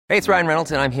Hey, it's Ryan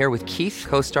Reynolds, and I'm here with Keith,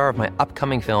 co-star of my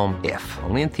upcoming film, If,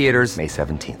 only in theaters May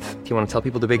 17th. Do you want to tell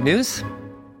people the big news?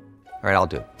 All right, I'll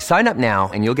do it. Sign up now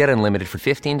and you'll get unlimited for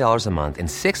 $15 a month and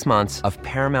 6 months of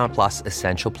Paramount Plus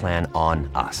Essential Plan on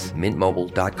us.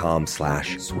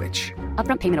 MintMobile.com/switch.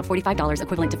 Upfront payment of $45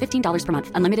 equivalent to $15 per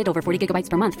month. Unlimited over 40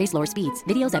 gigabytes per month. Face lower speeds.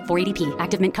 Videos at 480p.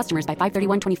 Active Mint customers by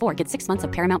 531.24 get 6 months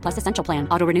of Paramount Plus Essential Plan.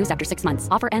 Auto renews after 6 months.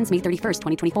 Offer ends May 31st,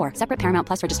 2024. Separate Paramount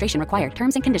Plus registration required.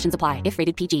 Terms and conditions apply if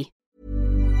rated PG.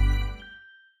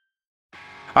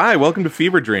 Hi, welcome to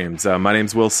Fever Dreams. My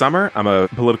name's Will Sommer. I'm a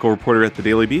political reporter at The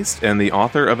Daily Beast and the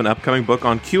author of an upcoming book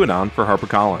on QAnon for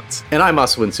HarperCollins. And I'm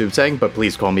Aswin Subsang, but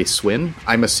please call me Swin.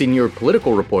 I'm a senior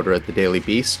political reporter at The Daily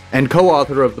Beast and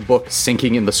co-author of the book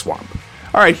Sinking in the Swamp.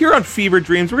 All right, here on Fever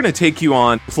Dreams, we're going to take you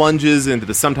on plunges into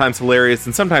the sometimes hilarious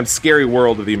and sometimes scary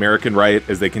world of the American right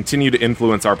as they continue to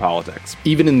influence our politics.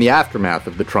 Even in the aftermath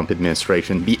of the Trump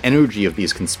administration, the energy of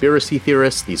these conspiracy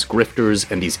theorists, these grifters,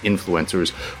 and these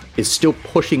influencers is still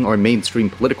pushing our mainstream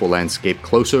political landscape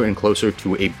closer and closer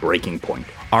to a breaking point.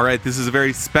 All right, this is a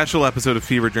very special episode of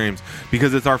Fever Dreams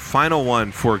because it's our final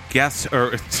one for guest,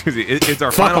 or excuse me, it's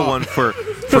our final one for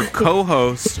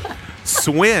co-host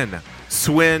Swin.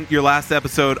 Swin, your last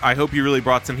episode, I hope you really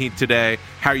brought some heat today.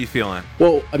 How are you feeling?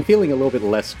 Well, I'm feeling a little bit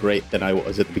less great than I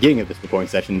was at the beginning of this recording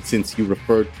session since you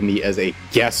referred to me as a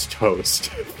guest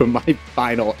host for my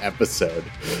final episode.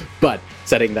 But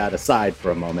setting that aside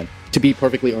for a moment, to be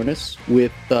perfectly honest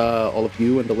with all of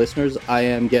you and the listeners, I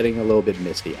am getting a little bit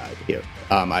misty-eyed here.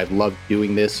 I've loved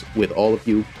doing this with all of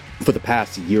you for the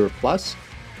past year plus,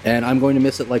 and I'm going to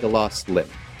miss it like a lost limb.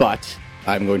 But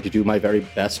I'm going to do my very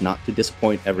best not to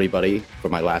disappoint everybody for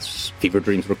my last Fever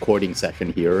Dreams recording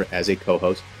session here as a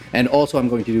co-host. And also I'm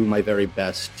going to do my very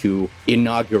best to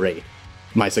inaugurate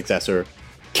my successor,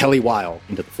 Kelly Weil,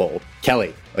 into the fold.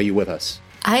 Kelly, are you with us?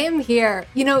 I am here.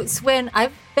 You know, Swin,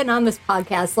 I've been on this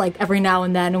podcast like every now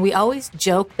and then, and we always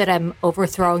joke that I'm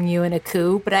overthrowing you in a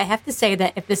coup, but I have to say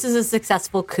that if this is a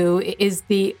successful coup, it is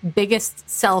the biggest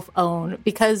self-own,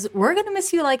 because we're going to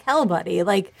miss you like hell, buddy.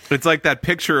 Like, it's like that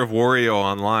picture of Wario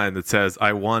online that says,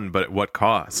 I won, but at what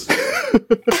cost?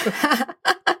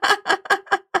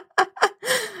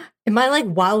 Am I like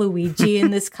Waluigi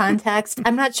in this context?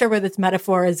 I'm not sure where this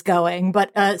metaphor is going,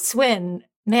 but Swin,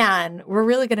 man, we're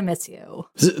really going to miss you.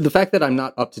 The fact that I'm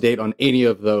not up to date on any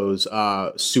of those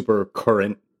super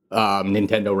current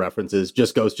Nintendo references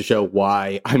just goes to show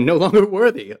why I'm no longer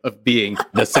worthy of being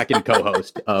the second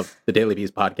co-host of the Daily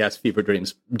Beast podcast, Fever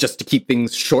Dreams. Just to keep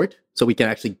things short so we can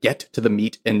actually get to the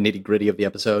meat and nitty-gritty of the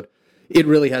episode, it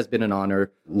really has been an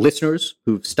honor. Listeners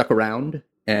who've stuck around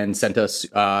and sent us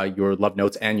your love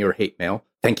notes and your hate mail,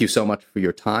 thank you so much for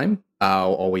your time.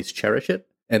 I'll always cherish it.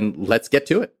 And let's get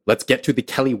to it. Let's get to the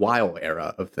Kelly Weil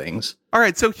era of things. All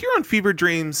right, so here on Fever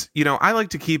Dreams, you know, I like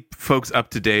to keep folks up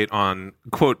to date on,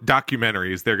 quote,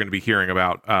 documentaries they're going to be hearing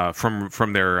about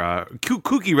from their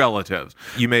kooky relatives.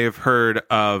 You may have heard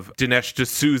of Dinesh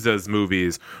D'Souza's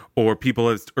movies, or people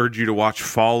have urged you to watch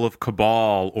Fall of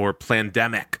Cabal or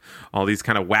Plandemic, all these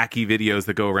kind of wacky videos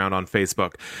that go around on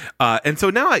Facebook. And so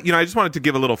now, I just wanted to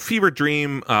give a little Fever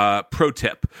Dream pro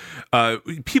tip.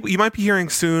 You might be hearing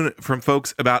soon from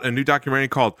folks about a new documentary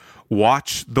called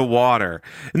Watch the Water.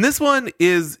 And this one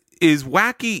is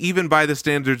wacky even by the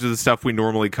standards of the stuff we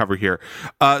normally cover here.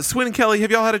 Swin and Kelly, have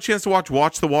y'all had a chance to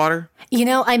watch The Water? You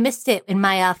know, I missed it in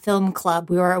my film club.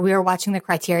 We were watching the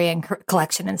Criterion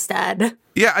Collection instead.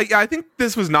 Yeah, I think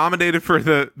this was nominated for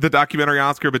the documentary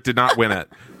Oscar, but did not win it.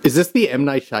 Is this the M.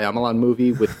 Night Shyamalan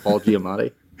movie with Paul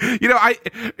Giamatti? You know,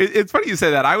 it's funny you say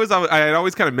that. I had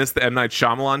always kind of missed the M. Night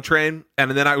Shyamalan train,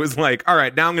 and then I was like, all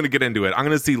right, now I'm going to get into it. I'm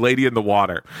going to see Lady in the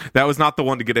Water. That was not the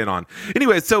one to get in on.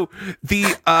 Anyway, so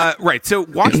so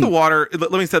Watch the Water.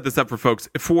 Let me set this up for folks.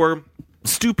 For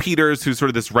Stu Peters, who's sort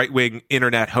of this right-wing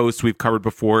internet host we've covered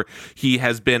before, he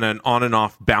has been an on and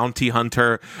off bounty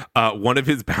hunter. One of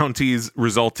his bounties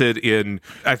resulted in,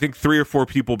 I think, 3 or 4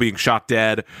 people being shot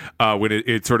dead when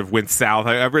it sort of went south.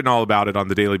 I've written all about it on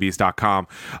thedailybeast.com.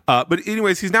 But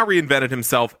anyways, he's now reinvented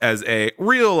himself as a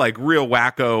real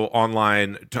wacko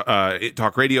online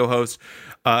talk radio host.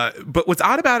 But what's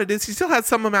odd about it is he still has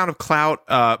some amount of clout.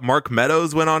 Mark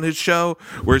Meadows went on his show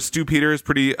where Stu Peters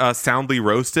pretty soundly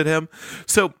roasted him.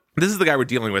 So This is the guy we're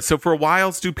dealing with. So for a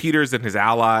while, Stu Peters and his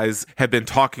allies have been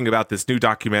talking about this new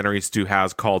documentary Stu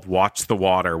has called Watch the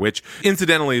Water, which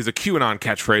incidentally is a QAnon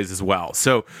catchphrase as well.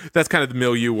 So that's kind of the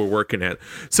milieu we're working in.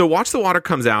 So Watch the Water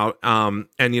comes out, and,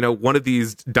 one of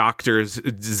these doctors, Dr.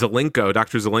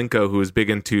 Zelenko, who is big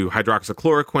into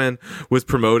hydroxychloroquine, was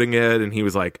promoting it, and he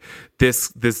was like,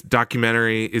 this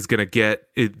documentary is going to get...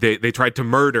 They tried to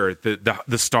murder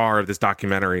the star of this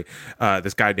documentary,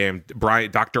 this guy named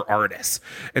Dr. Ardis.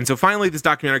 And so finally, this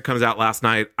documentary comes out last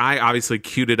night. I obviously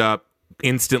queued it up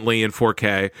instantly in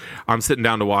 4K. I'm sitting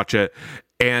down to watch it.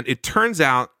 And it turns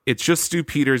out it's just Stu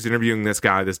Peters interviewing this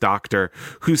guy, this doctor,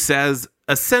 who says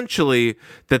essentially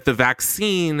that the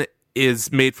vaccine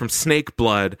is made from snake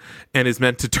blood and is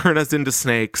meant to turn us into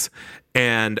snakes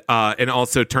and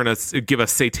also give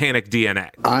us satanic DNA.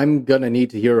 I'm going to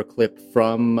need to hear a clip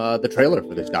from the trailer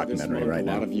for this documentary right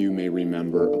now. A lot of you may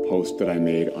remember a post that I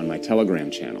made on my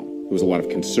Telegram channel. There was a lot of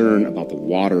concern about the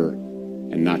water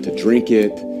and not to drink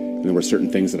it. And there were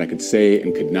certain things that I could say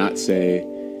and could not say.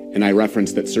 And I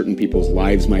referenced that certain people's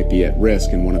lives might be at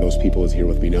risk. And one of those people is here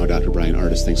with me now, Dr. Brian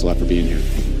Ardis. Thanks a lot for being here.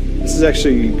 This is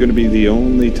actually going to be the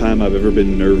only time I've ever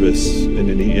been nervous in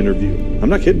any interview. I'm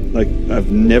not kidding.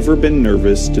 I've never been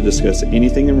nervous to discuss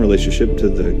anything in relationship to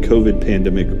the COVID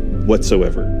pandemic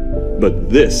whatsoever. But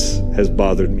this has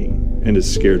bothered me and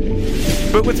has scared me.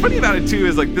 But what's funny about it too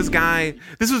is this guy,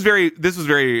 this was very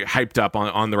hyped up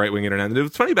on the right wing internet. And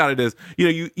what's funny about it is,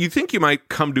 you think you might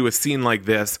come to a scene like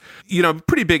this,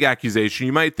 pretty big accusation.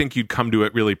 You might think you'd come to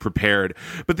it really prepared.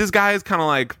 But this guy is kind of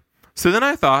like, so then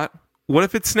I thought, what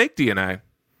if it's snake DNA?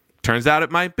 Turns out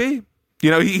it might be.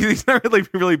 He's not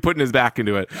really putting his back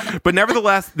into it. But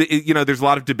nevertheless, there's a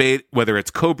lot of debate whether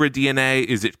it's Cobra DNA,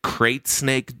 is it crate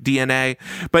snake DNA?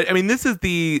 But I mean, it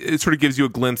sort of gives you a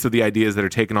glimpse of the ideas that are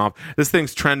taken off. This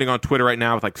thing's trending on Twitter right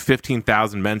now with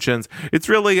 15,000 mentions. It's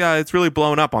really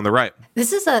blown up on the right.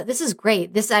 This is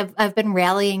great. I've been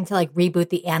rallying to reboot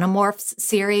the Animorphs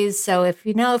series. So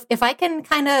if I can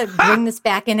kind of bring this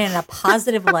back in a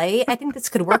positive light, I think this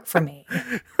could work for me.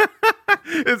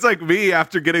 It's like me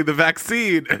after getting the vaccine.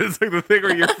 It's like the thing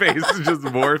where your face is just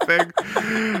morphing.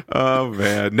 Oh,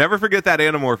 man. Never forget that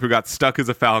Animorph who got stuck as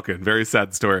a falcon. Very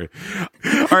sad story.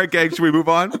 All right, gang, should we move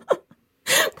on?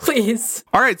 Please.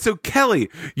 All right, so Kelly,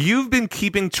 you've been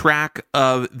keeping track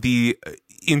of the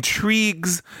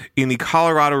intrigues in the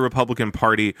Colorado Republican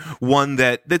Party, one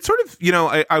that sort of,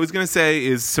 I was going to say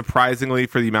is surprisingly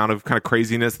for the amount of kind of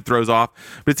craziness it throws off,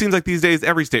 but it seems like these days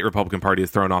every state Republican Party has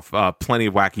thrown off plenty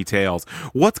of wacky tales.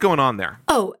 What's going on there?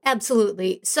 Oh,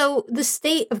 absolutely. So the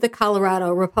state of the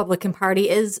Colorado Republican Party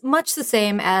is much the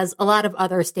same as a lot of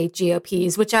other state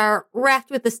GOPs, which are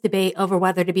racked with this debate over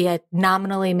whether to be a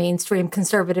nominally mainstream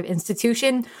conservative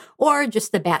institution or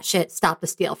just the batshit Stop the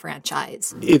Steal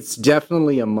franchise. It's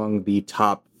definitely among the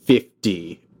top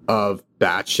 50 of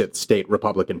batshit state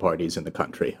Republican parties in the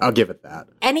country. I'll give it that.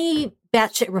 Any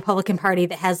batshit Republican Party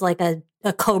that has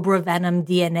a Cobra Venom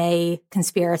DNA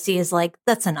conspiracy is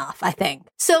that's enough, I think.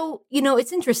 So,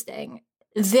 it's interesting.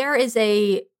 There is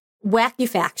a wacky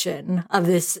faction of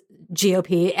this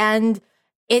GOP, and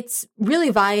it's really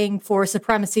vying for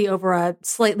supremacy over a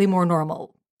slightly more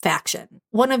normal faction.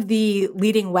 One of the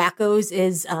leading wackos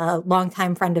is a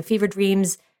longtime friend of Fever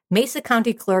Dreams, Mesa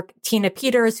County Clerk Tina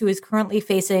Peters, who is currently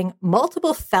facing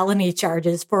multiple felony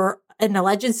charges for an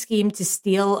alleged scheme to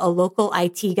steal a local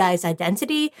IT guy's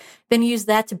identity, then use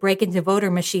that to break into voter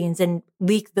machines and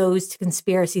leak those to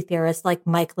conspiracy theorists like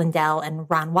Mike Lindell and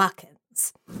Ron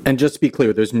Watkins. And just to be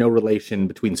clear, there's no relation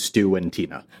between Stu and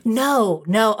Tina. No.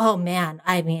 Oh, man.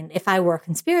 I mean, if I were a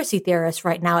conspiracy theorist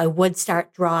right now, I would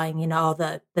start drawing, all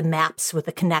the maps with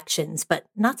the connections, but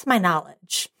not to my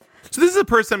knowledge. So this is a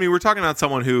person, we're talking about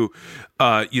someone who,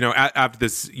 after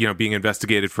this, being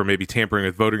investigated for maybe tampering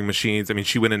with voting machines.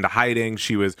 She went into hiding.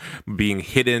 She was being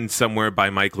hidden somewhere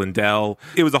by Mike Lindell.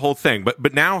 It was a whole thing.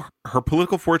 But now her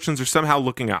political fortunes are somehow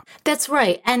looking up. That's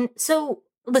right. And so,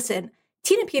 listen,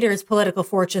 Tina Peters' political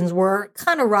fortunes were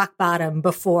kind of rock bottom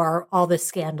before all this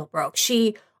scandal broke.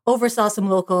 She oversaw some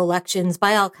local elections,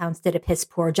 by all counts, did a piss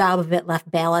poor job of it, left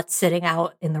ballots sitting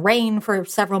out in the rain for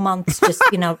several months, just,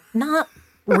 not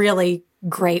really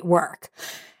great work.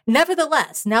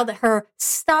 Nevertheless, now that her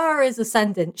star is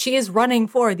ascendant, she is running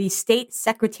for the state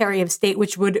secretary of state,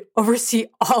 which would oversee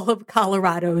all of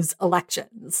Colorado's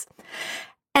elections.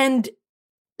 And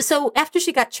so after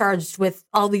she got charged with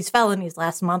all these felonies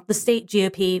last month, the state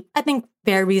GOP, I think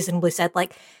very reasonably said,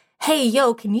 hey,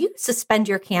 yo, can you suspend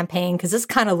your campaign? Because this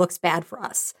kind of looks bad for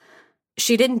us.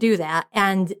 She didn't do that.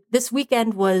 And this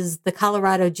weekend was the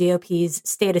Colorado GOP's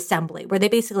state assembly, where they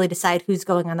basically decide who's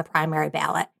going on the primary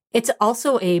ballot. It's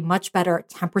also a much better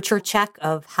temperature check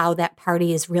of how that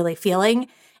party is really feeling.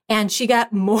 And she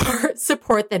got more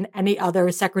support than any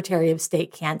other Secretary of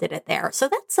State candidate there. So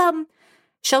that's,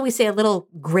 shall we say, a little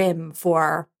grim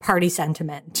for party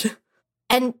sentiment.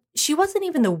 And she wasn't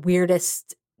even the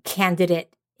weirdest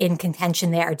candidate in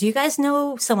contention there. Do you guys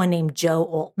know someone named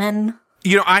Joe Oltmann?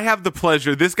 You know, I have the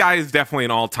pleasure. This guy is definitely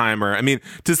an all-timer. I mean,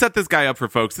 to set this guy up for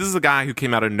folks, this is a guy who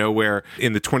came out of nowhere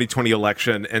in the 2020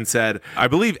 election and said, I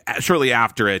believe shortly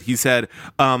after it, he said,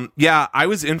 yeah, I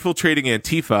was infiltrating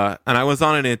Antifa and I was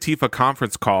on an Antifa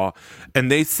conference call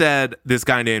and they said this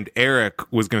guy named Eric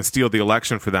was going to steal the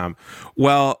election for them.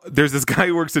 Well, there's this guy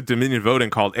who works at Dominion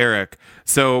Voting called Eric.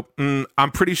 So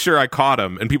I'm pretty sure I caught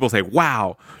him. And people say,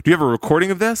 wow, do you have a recording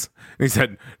of this? And he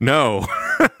said, no.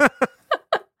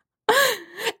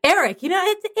 Eric,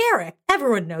 it's Eric.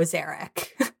 Everyone knows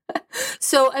Eric.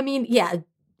 So, I mean, yeah,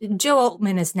 Joe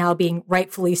Oltmann is now being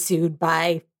rightfully sued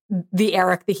by the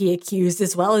Eric that he accused,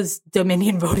 as well as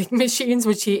Dominion Voting Machines,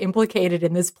 which he implicated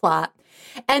in this plot.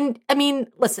 And, I mean,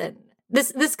 listen,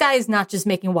 this guy is not just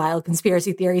making wild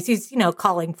conspiracy theories. He's,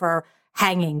 calling for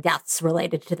hanging deaths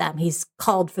related to them. He's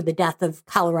called for the death of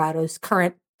Colorado's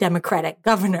current Democratic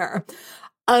governor.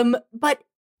 But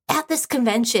at this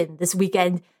convention this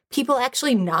weekend, people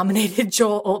actually nominated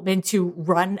Joel Oltmann to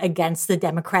run against the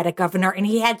Democratic governor, and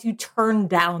he had to turn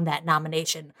down that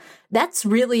nomination. That's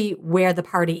really where the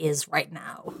party is right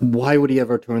now. Why would he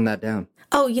ever turn that down?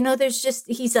 Oh, there's just,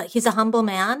 he's a humble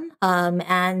man.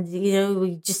 And,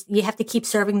 you have to keep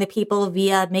serving the people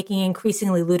via making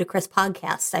increasingly ludicrous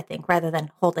podcasts, I think, rather than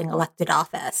holding elected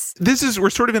office. We're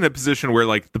sort of in a position where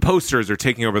like the posters are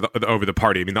taking over the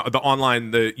party. I mean, the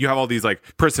online, you have all these like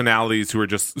personalities who are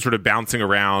just sort of bouncing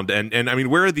around. And I mean,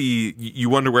 you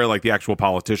wonder where like the actual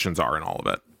politicians are in all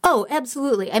of it. Oh,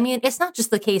 absolutely. I mean, it's not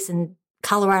just the case in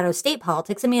Colorado state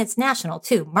politics. I mean, it's national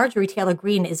too. Marjorie Taylor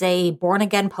Greene is a born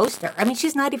again poster. I mean,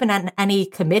 she's not even on any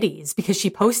committees because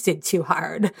she posted too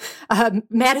hard.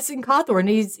 Madison Cawthorn,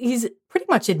 he's pretty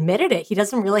much admitted it. He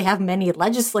doesn't really have many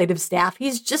legislative staff.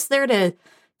 He's just there to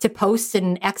post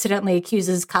and accidentally accuse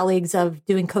his colleagues of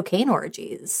doing cocaine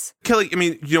orgies. Kelly, I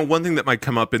mean, one thing that might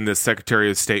come up in this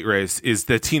Secretary of State race is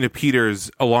that Tina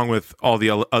Peters, along with all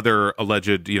the other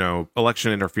alleged,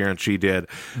 election interference she did,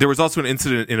 there was also an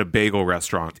incident in a bagel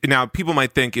restaurant. Now, people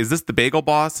might think, is this the bagel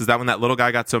boss? Is that when that little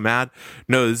guy got so mad?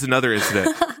 No, this is another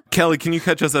incident. Kelly, can you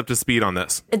catch us up to speed on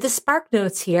this? The spark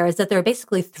notes here is that there are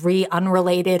basically 3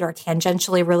 unrelated or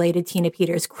tangentially related Tina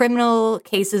Peters criminal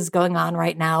cases going on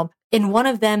right now. In one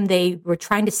of them, they were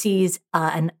trying to seize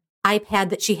an iPad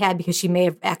that she had because she may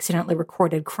have accidentally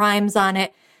recorded crimes on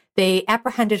it. They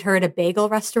apprehended her at a bagel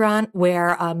restaurant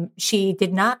where she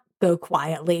did not go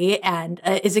quietly and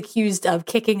is accused of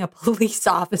kicking a police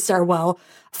officer while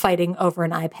fighting over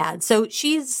an iPad. So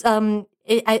she's,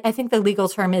 I think the legal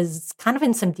term is kind of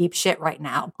in some deep shit right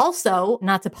now. Also,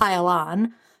 not to pile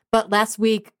on, but last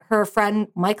week, her friend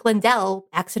Mike Lindell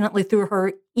accidentally threw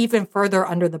her even further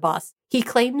under the bus. He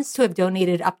claims to have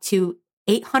donated up to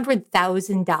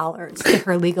 $800,000 to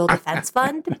her legal defense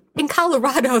fund. In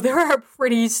Colorado, there are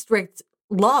pretty strict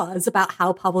laws about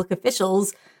how public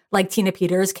officials like Tina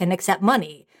Peters can accept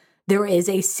money. There is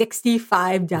a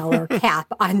 $65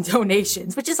 cap on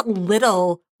donations, which is a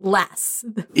little less.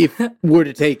 If we're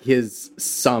to take his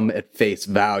sum at face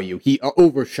value, he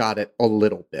overshot it a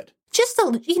little bit.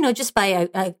 Just by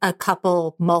a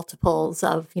couple multiples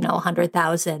of,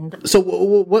 100,000. So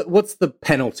what's the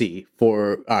penalty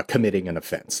for committing an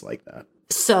offense like that?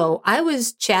 So I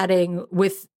was chatting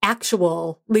with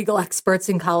actual legal experts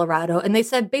in Colorado, and they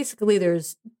said basically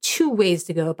there's 2 ways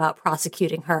to go about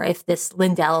prosecuting her if this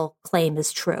Lindell claim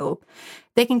is true.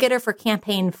 They can get her for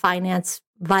campaign finance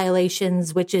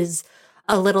violations, which is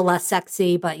a little less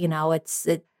sexy, but, it's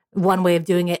one way of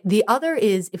doing it. The other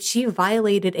is if she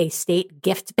violated a state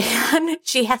gift ban,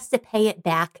 she has to pay it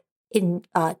back in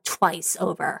twice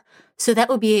over. So that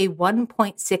would be a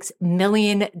 $1.6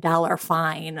 million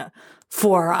fine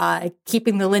for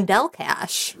keeping the Lindell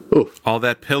cash. Oof. All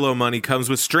that pillow money comes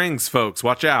with strings, folks.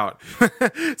 Watch out.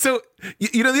 So,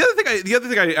 the other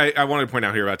thing I wanted to point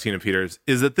out here about Tina Peters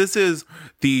is that this is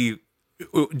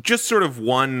just sort of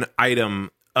one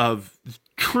item of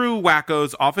true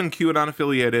wackos, often QAnon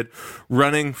affiliated,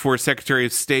 running for Secretary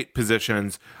of State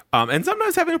positions, and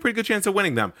sometimes having a pretty good chance of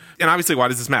winning them. And obviously, why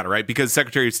does this matter, right? Because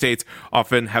Secretary of States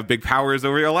often have big powers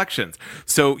over elections.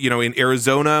 So, in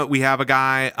Arizona, we have a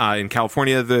guy. In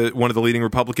California, one of the leading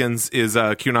Republicans is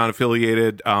QAnon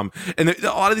affiliated. And a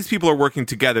lot of these people are working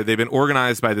together. They've been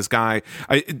organized by this guy.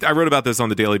 I wrote about this on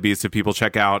the Daily Beast. If people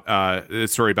check out a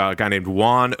story about a guy named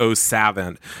Juan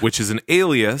O'Savant, which is an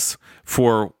alias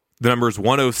for The number is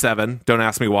 107. Don't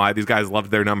ask me why. These guys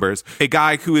loved their numbers. A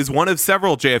guy who is one of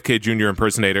several JFK Jr.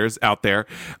 impersonators out there,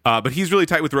 but he's really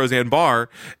tight with Roseanne Barr,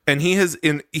 and he has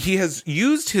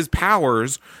used his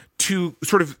powers to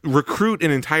sort of recruit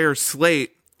an entire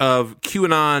slate of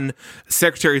QAnon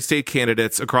Secretary of State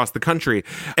candidates across the country.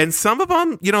 And some of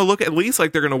them, look at least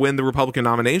like they're going to win the Republican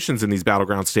nominations in these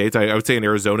battleground states. I would say in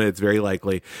Arizona, it's very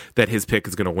likely that his pick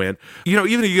is going to win. Even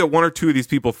if you get one or two of these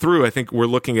people through, I think we're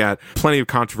looking at plenty of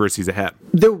controversies ahead.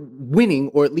 They're winning,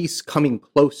 or at least coming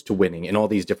close to winning in all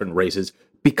these different races,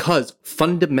 because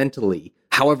fundamentally,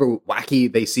 however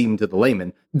wacky they seem to the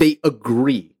layman, they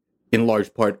agree in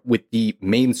large part with the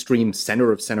mainstream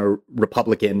center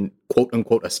Republican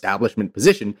quote-unquote establishment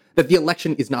position that the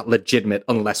election is not legitimate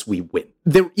unless we win.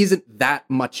 There isn't that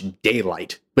much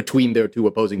daylight between their two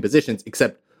opposing positions,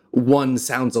 except one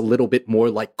sounds a little bit more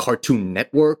like Cartoon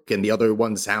Network and the other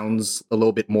one sounds a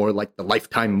little bit more like the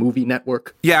Lifetime Movie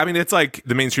Network. Yeah, I mean, it's like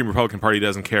the mainstream Republican Party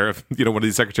doesn't care if, one of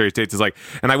these Secretary of States is like,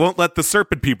 and I won't let the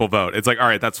serpent people vote. It's like, all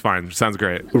right, that's fine. Sounds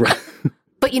great. Right.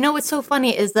 But what's so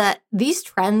funny is that these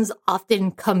trends often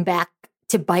come back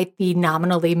to bite the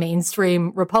nominally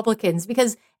mainstream Republicans,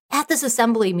 because at this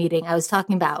assembly meeting I was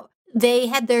talking about, they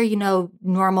had their,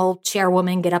 normal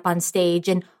chairwoman get up on stage,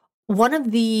 and one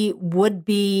of the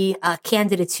would-be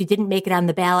candidates who didn't make it on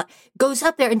the ballot goes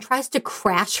up there and tries to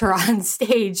crash her on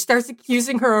stage, starts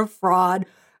accusing her of fraud.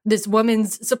 This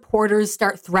woman's supporters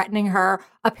start threatening her.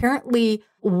 Apparently,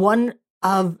 one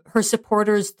of her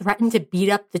supporters threatened to beat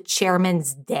up the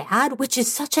chairman's dad, which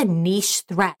is such a niche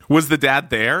threat. Was the dad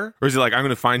there? Or is he like, I'm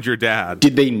going to find your dad?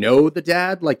 Did they know the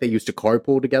dad? Like they used to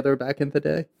carpool together back in the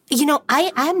day?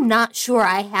 I'm not sure.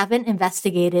 I haven't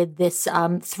investigated this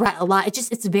threat a lot.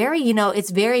 It's very,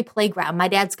 it's very playground. My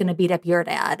dad's going to beat up your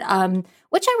dad,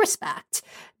 which I respect.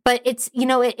 But it's,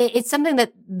 it's something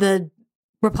that the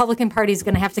Republican Party is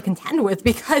going to have to contend with,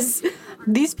 because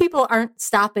these people aren't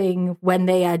stopping when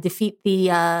they defeat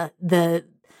the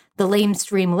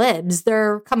lamestream libs.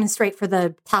 They're coming straight for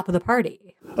the top of the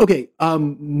party. Okay,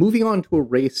 moving on to a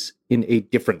race in a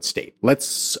different state.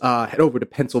 Let's head over to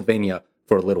Pennsylvania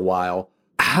for a little while.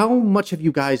 How much have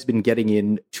you guys been getting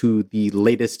into the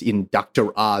latest in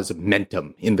Dr. Oz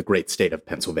momentum in the great state of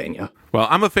Pennsylvania? Well,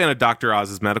 I'm a fan of Dr.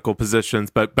 Oz's medical positions,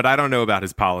 but I don't know about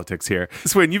his politics here.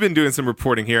 Swin, you've been doing some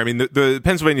reporting here. I mean, the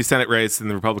Pennsylvania Senate race in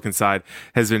the Republican side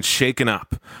has been shaken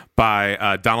up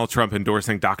by Donald Trump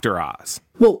endorsing Dr. Oz.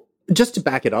 Well, just to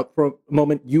back it up for a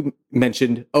moment, you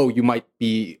mentioned, you might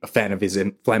be a fan of his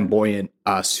flamboyant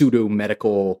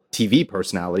pseudo-medical TV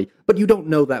personality, but you don't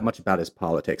know that much about his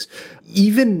politics.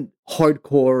 Even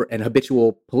hardcore and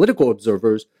habitual political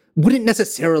observers wouldn't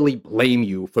necessarily blame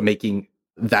you for making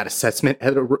that assessment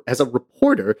as a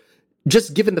reporter,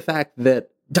 just given the fact that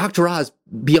Dr. Oz,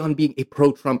 beyond being a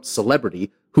pro-Trump celebrity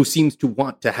who seems to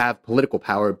want to have political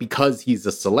power because he's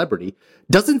a celebrity,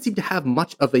 doesn't seem to have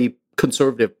much of a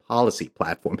conservative policy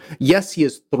platform. Yes, he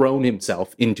has thrown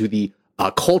himself into the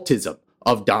cultism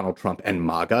of Donald Trump and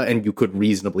MAGA, and you could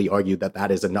reasonably argue that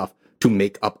that is enough to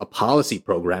make up a policy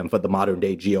program for the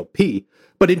modern-day GOP.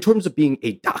 But in terms of being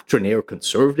a doctrinaire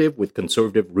conservative with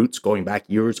conservative roots going back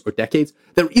years or decades,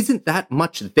 there isn't that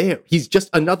much there. He's just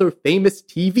another famous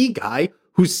TV guy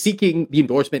who's seeking the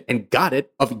endorsement and got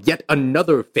it of yet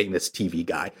another famous TV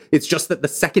guy. It's just that the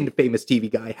second famous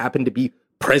TV guy happened to be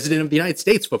president of the United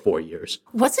States for 4 years.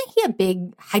 Wasn't he a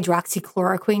big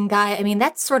hydroxychloroquine guy? I mean,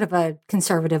 that's sort of a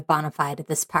conservative bona fide at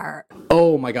this part.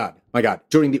 Oh, my God.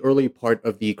 During the early part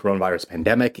of the coronavirus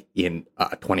pandemic in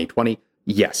 2020,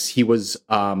 yes, he was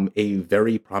a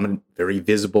very prominent, very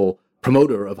visible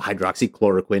promoter of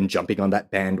hydroxychloroquine, jumping on that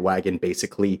bandwagon,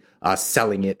 basically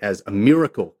selling it as a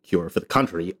miracle cure for the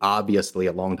country, obviously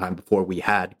a long time before we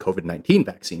had COVID-19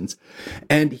 vaccines.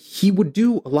 And he would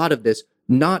do a lot of this,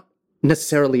 not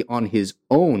necessarily on his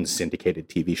own syndicated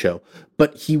TV show,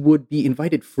 but he would be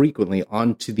invited frequently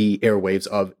onto the airwaves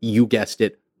of, you guessed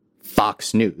it,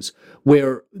 Fox News,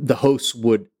 where the hosts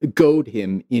would goad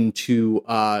him into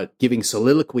giving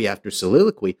soliloquy after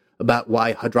soliloquy about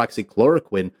why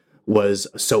hydroxychloroquine was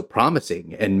so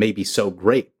promising and maybe so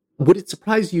great. Would it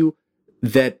surprise you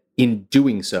that in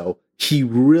doing so, he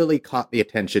really caught the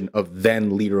attention of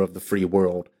then leader of the free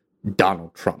world,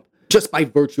 Donald Trump? Just by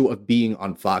virtue of being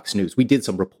on Fox News, we did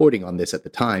some reporting on this at the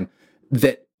time,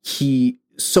 that he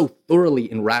so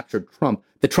thoroughly enraptured Trump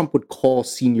that Trump would call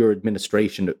senior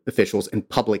administration officials and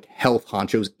public health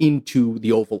honchos into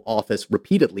the Oval Office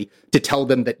repeatedly to tell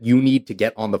them that you need to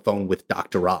get on the phone with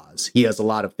Dr. Oz. He has a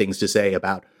lot of things to say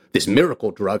about this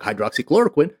miracle drug,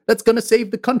 hydroxychloroquine, that's going to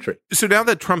save the country. So now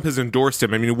that Trump has endorsed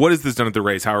him, I mean, what has this done at the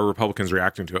race? How are Republicans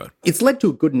reacting to it? It's led to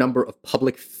a good number of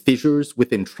public fissures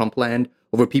within Trumpland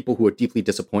over people who are deeply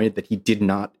disappointed that he did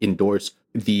not endorse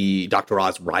the Dr.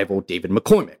 Oz rival David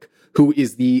McCormick, who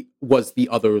was the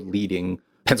other leading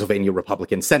Pennsylvania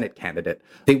Republican Senate candidate.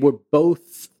 They were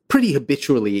both pretty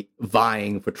habitually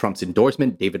vying for Trump's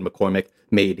endorsement. David McCormick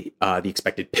made the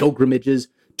expected pilgrimages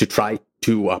to try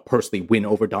to personally win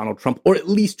over Donald Trump, or at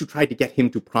least to try to get him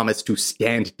to promise to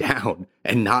stand down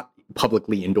and not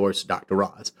publicly endorse Dr.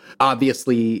 Oz.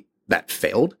 Obviously, that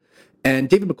failed. And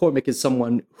David McCormick is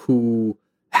someone who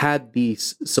had the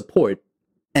support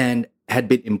and had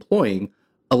been employing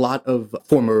a lot of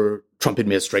former Trump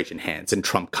administration hands and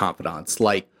Trump confidants,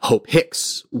 like Hope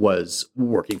Hicks was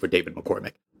working for David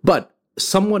McCormick. But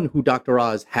someone who Dr.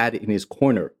 Oz had in his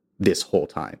corner this whole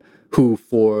time, who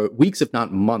for weeks, if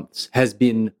not months, has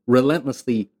been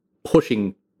relentlessly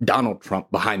pushing Donald Trump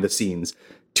behind the scenes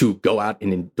to go out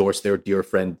and endorse their dear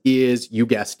friend, is, you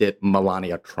guessed it,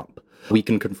 Melania Trump. We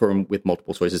can confirm with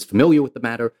multiple sources familiar with the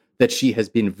matter that she has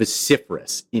been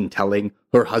vociferous in telling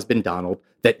her husband, Donald,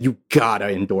 that you gotta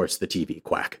endorse the TV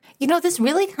quack. You know, this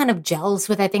really kind of gels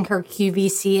with, I think, her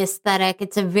QVC aesthetic.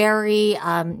 It's a very,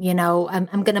 I'm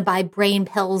going to buy brain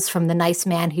pills from the nice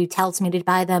man who tells me to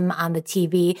buy them on the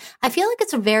TV. I feel like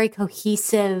it's a very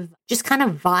cohesive, just kind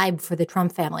of vibe for the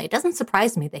Trump family. It doesn't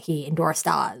surprise me that he endorsed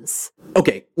Oz.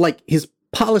 Okay, like his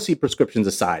policy prescriptions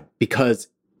aside, because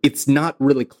it's not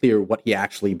really clear what he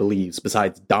actually believes,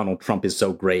 besides Donald Trump is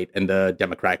so great and the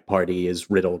Democratic Party is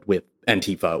riddled with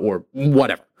Antifa or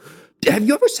whatever. Have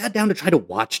you ever sat down to try to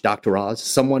watch Dr. Oz,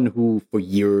 someone who for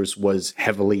years was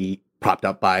heavily propped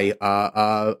up by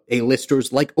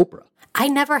A-listers like Oprah? I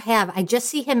never have. I just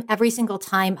see him every single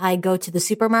time I go to the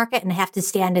supermarket and have to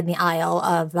stand in the aisle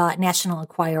of National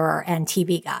Enquirer and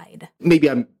TV Guide. Maybe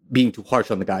I'm being too harsh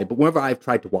on the guy, but whenever I've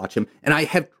tried to watch him, and I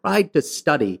have tried to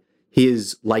study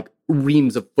his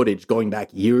reams of footage going back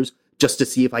years just to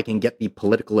see if I can get the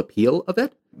political appeal of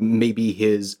it. Maybe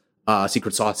his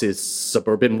secret sauce is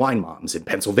suburban wine moms in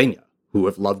Pennsylvania who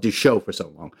have loved his show for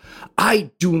so long.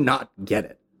 I do not get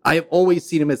it. I have always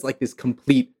seen him as this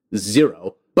complete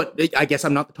zero, but I guess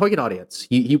I'm not the target audience.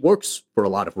 He works for a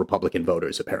lot of Republican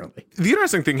voters, apparently. The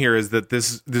interesting thing here is that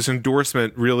this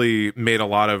endorsement really made a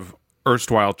lot of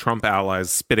erstwhile Trump allies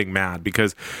spitting mad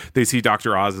because they see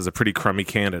Dr. Oz as a pretty crummy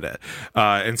candidate.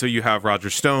 And so you have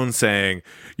Roger Stone saying,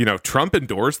 Trump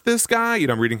endorsed this guy.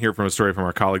 I'm reading here from a story from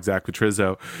our colleague, Zach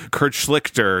Petrizzo. Kurt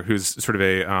Schlichter, who's sort of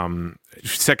a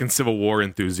second Civil War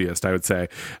enthusiast, I would say,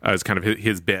 is kind of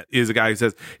his bit, is a guy who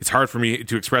says, it's hard for me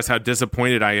to express how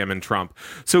disappointed I am in Trump.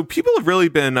 So people have really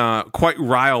been quite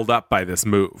riled up by this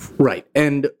move. Right.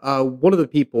 And one of the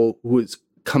people who is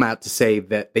come out to say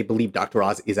that they believe Dr.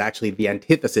 Oz is actually the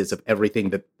antithesis of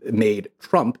everything that made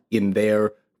Trump, in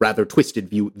their rather twisted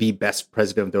view, the best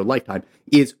president of their lifetime,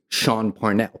 is Sean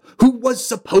Parnell, who was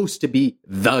supposed to be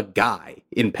the guy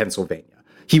in Pennsylvania.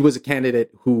 He was a candidate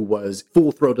who was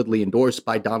full-throatedly endorsed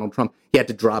by Donald Trump. He had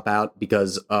to drop out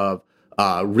because of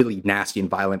really nasty and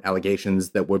violent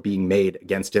allegations that were being made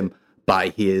against him by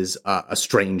his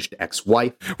estranged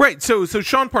ex-wife. Right. So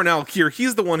Sean Parnell here,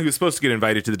 he's the one who's supposed to get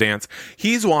invited to the dance.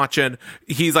 He's watching.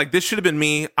 He's like, this should have been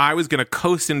me. I was going to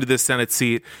coast into this Senate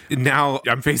seat. Now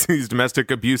I'm facing these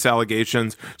domestic abuse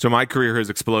allegations. So my career has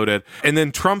exploded. And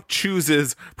then Trump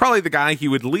chooses probably the guy he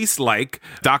would least like,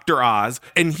 Dr. Oz.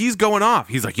 And he's going off.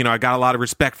 He's like, I got a lot of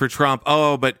respect for Trump.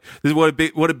 Oh, but this is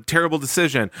what a terrible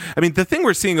decision. I mean, the thing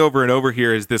we're seeing over and over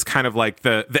here is this kind of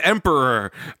the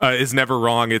emperor is never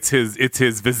wrong. It's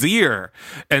his vizier.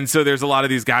 And so there's a lot of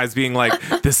these guys being like,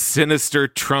 the sinister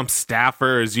Trump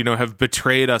staffers, have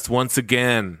betrayed us once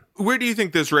again. Where do you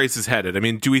think this race is headed? I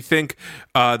mean, do we think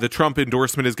the Trump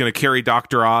endorsement is going to carry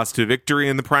Dr. Oz to victory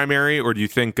in the primary? Or do you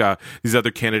think these other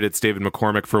candidates, David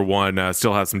McCormick for one,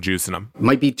 still has some juice in them?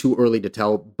 Might be too early to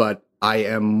tell, but I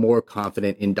am more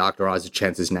confident in Dr. Oz's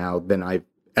chances now than I've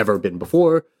ever been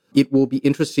before. It will be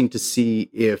interesting to see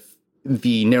if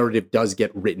the narrative does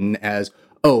get written as,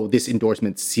 oh, this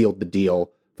endorsement sealed the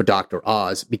deal for Dr.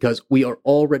 Oz, because we are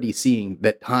already seeing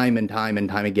that time and time and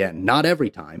time again, not every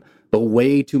time, but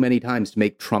way too many times to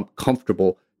make Trump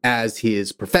comfortable as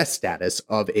his professed status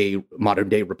of a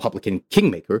modern-day Republican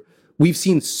kingmaker. We've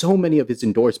seen so many of his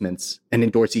endorsements and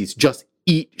endorsees just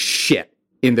eat shit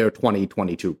in their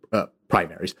 2022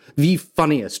 primaries. The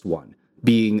funniest one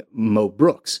being Mo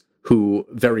Brooks, who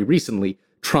very recently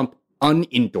Trump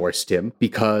unendorsed him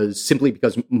simply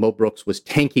because Mo Brooks was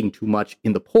tanking too much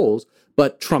in the polls,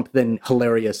 but Trump then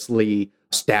hilariously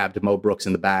stabbed Mo Brooks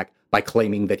in the back by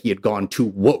claiming that he had gone too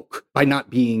woke, by not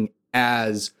being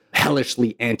as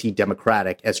hellishly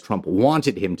anti-democratic as Trump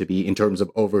wanted him to be in terms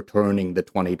of overturning the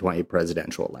 2020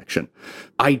 presidential election.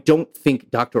 I don't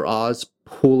think Dr. Oz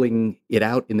pulling it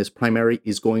out in this primary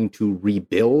is going to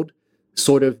rebuild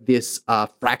sort of this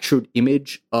fractured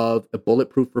image of a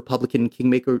bulletproof Republican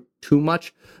kingmaker too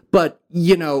much. But,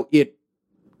 you know, it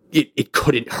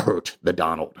couldn't hurt the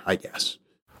Donald, I guess.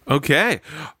 Okay.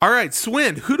 All right,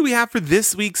 Swin, who do we have for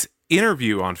this week's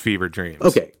interview on Fever Dreams?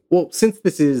 Okay. Well, since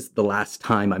this is the last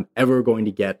time I'm ever going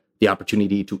to get the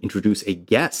opportunity to introduce a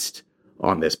guest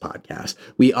on this podcast,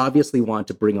 we obviously want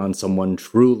to bring on someone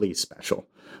truly special.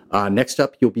 Next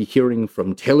up, you'll be hearing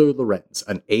from Taylor Lorenz,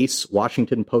 an ace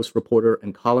Washington Post reporter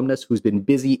and columnist who's been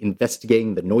busy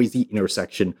investigating the noisy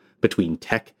intersection between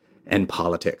tech and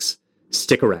politics.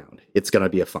 Stick around. It's going to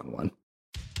be a fun one.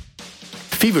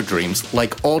 Fever Dreams,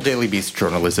 like all Daily Beast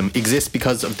journalism, exists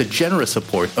because of the generous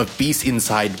support of Beast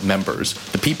Inside members,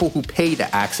 the people who pay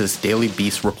to access Daily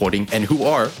Beast reporting and who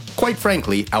are, quite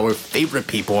frankly, our favorite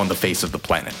people on the face of the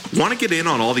planet. Want to get in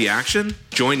on all the action?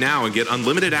 Join now and get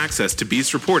unlimited access to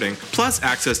Beast reporting, plus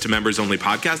access to members-only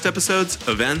podcast episodes,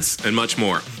 events, and much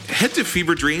more. Head to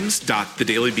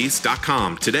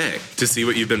feverdreams.thedailybeast.com today to see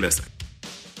what you've been missing.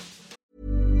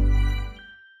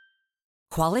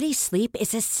 Quality sleep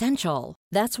is essential.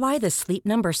 That's why the Sleep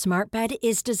Number Smart Bed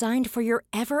is designed for your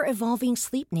ever-evolving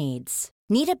sleep needs.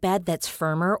 Need a bed that's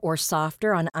firmer or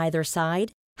softer on either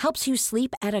side? Helps you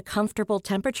sleep at a comfortable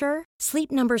temperature? Sleep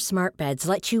Number Smart Beds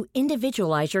let you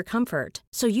individualize your comfort,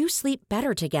 so you sleep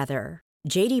better together.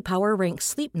 J.D. Power ranks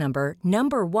Sleep Number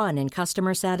number 1 in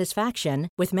customer satisfaction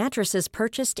with mattresses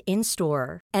purchased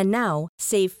in-store. And now,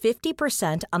 save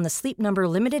 50% on the Sleep Number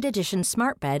Limited Edition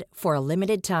Smart Bed for a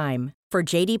limited time. For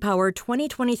J.D. Power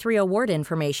 2023 award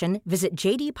information, visit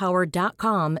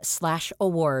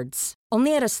jdpower.com/awards.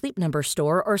 Only at a Sleep Number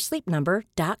store or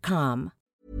sleepnumber.com.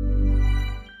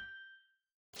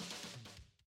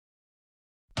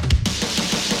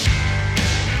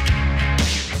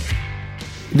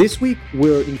 This week,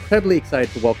 we're incredibly excited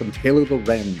to welcome Taylor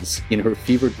Lorenz in her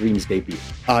Fever Dreams debut.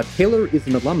 Taylor is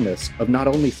an alumnus of not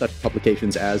only such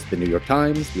publications as The New York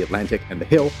Times, The Atlantic, and The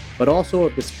Hill, but also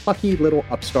of this plucky little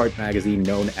upstart magazine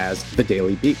known as The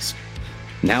Daily Beast.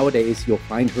 Nowadays, you'll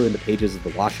find her in the pages of The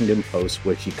Washington Post,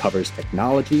 where she covers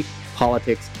technology,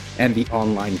 politics, and the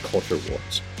online culture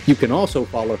wars. You can also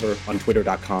follow her on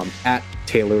twitter.com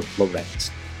 @TaylorLorenz.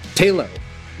 Taylor,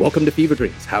 welcome to Fever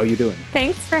Dreams. How are you doing?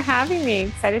 Thanks for having me.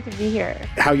 Excited to be here.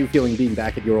 How are you feeling being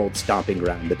back at your old stomping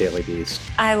ground, the Daily Beast?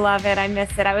 I love it. I miss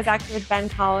it. I was actually with Ben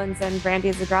Collins and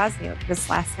Brandy Zadrozny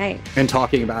just last night. And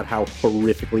talking about how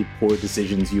horrifically poor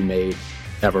decisions you made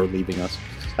ever leaving us.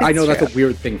 I know that's a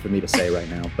weird thing for me to say right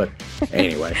now, but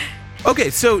anyway.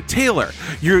 Okay, so Taylor,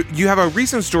 you have a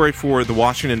recent story for the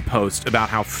Washington Post about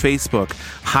how Facebook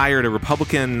hired a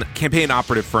Republican campaign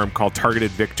operative firm called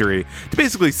Targeted Victory to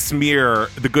basically smear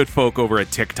the good folk over at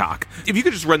TikTok. If you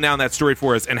could just run down that story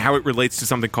for us and how it relates to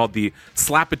something called the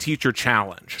Slap a Teacher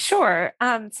Challenge. Sure.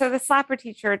 So the Slap a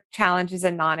Teacher Challenge is a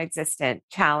non-existent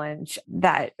challenge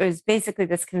that was basically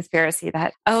this conspiracy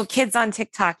that, kids on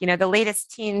TikTok, the latest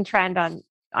teen trend on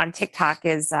TikTok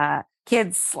is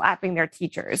kids slapping their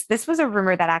teachers. This was a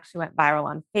rumor that actually went viral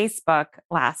on Facebook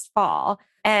last fall.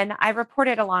 And I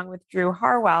reported along with Drew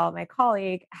Harwell, my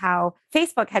colleague, how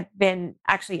Facebook had been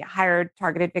actually hired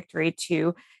Targeted Victory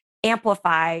to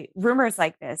amplify rumors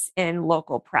like this in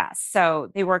local press.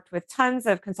 So they worked with tons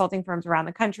of consulting firms around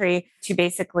the country to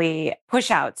basically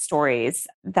push out stories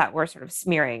that were sort of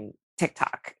smearing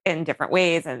TikTok in different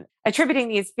ways and attributing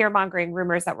these fear-mongering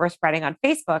rumors that were spreading on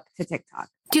Facebook to TikTok.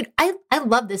 Dude, I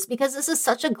love this because this is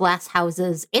such a glass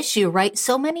houses issue, right?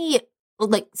 So many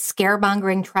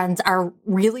scaremongering trends are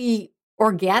really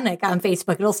organic on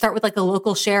Facebook. It'll start with a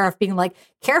local sheriff being like,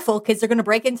 careful, kids are going to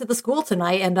break into the school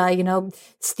tonight and,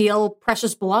 steal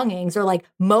precious belongings. Or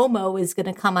Momo is going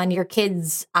to come on your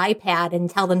kid's iPad and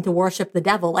tell them to worship the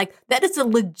devil. That is a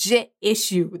legit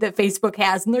issue that Facebook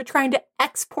has, and they're trying to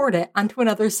export it onto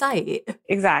another site.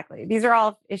 Exactly. These are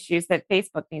all issues that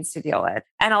Facebook needs to deal with.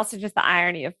 And also just the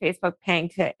irony of Facebook paying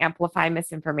to amplify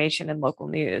misinformation in local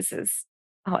news is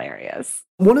hilarious.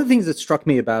 One of the things that struck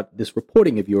me about this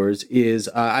reporting of yours is,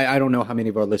 I don't know how many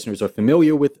of our listeners are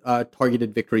familiar with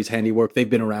Targeted Victory's handiwork. They've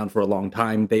been around for a long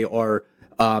time. They are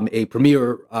a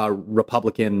premier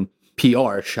Republican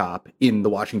PR shop in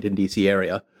the Washington, D.C.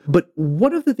 area. But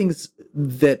one of the things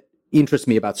that interests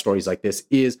me about stories like this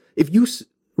is if you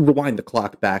rewind the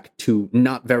clock back to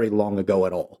not very long ago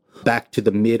at all, back to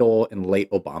the middle and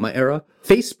late Obama era,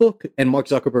 Facebook and Mark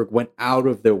Zuckerberg went out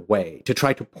of their way to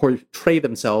try to portray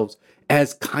themselves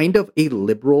as kind of a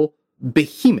liberal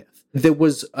behemoth. there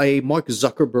was a Mark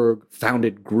Zuckerberg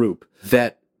founded group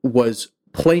that was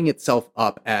playing itself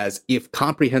up as if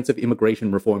comprehensive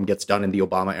immigration reform gets done in the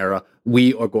Obama era,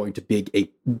 we are going to be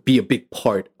a big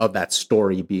part of that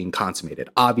story being consummated.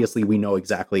 Obviously, we know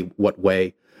exactly what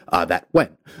way that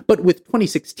went. But with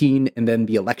 2016 and then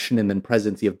the election and then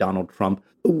presidency of Donald Trump,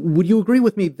 would you agree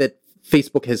with me that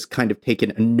Facebook has kind of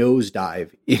taken a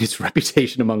nosedive in its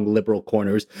reputation among liberal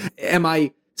corners? Am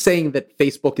I saying that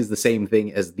Facebook is the same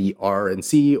thing as the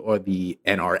RNC or the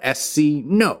NRSC?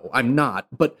 No, I'm not.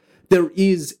 But there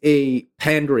is a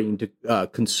pandering to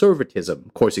conservatism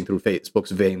coursing through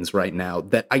Facebook's veins right now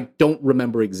that I don't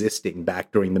remember existing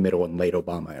back during the middle and late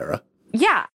Obama era.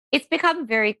 Yeah, it's become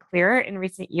very clear in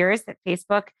recent years that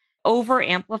Facebook over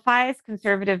amplifies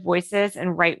conservative voices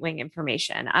and right-wing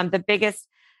information. The biggest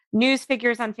news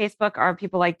figures on Facebook are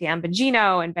people like Dan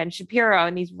Bongino and Ben Shapiro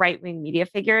and these right-wing media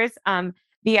figures.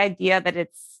 The idea that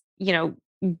it's,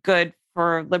 good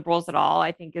for liberals at all,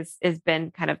 I think has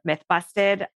been kind of myth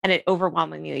busted, and it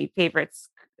overwhelmingly favors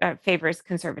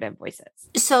conservative voices.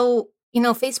 So,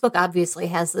 Facebook obviously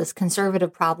has this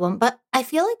conservative problem, but I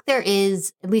feel like there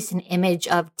is at least an image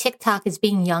of TikTok as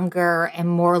being younger and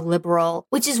more liberal,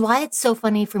 which is why it's so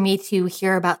funny for me to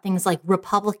hear about things like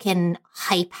Republican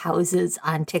hype houses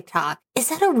on TikTok. Is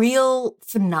that a real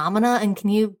phenomena? And can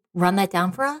you run that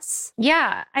down for us?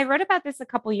 Yeah, I wrote about this a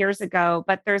couple years ago,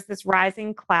 but there's this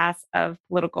rising class of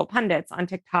political pundits on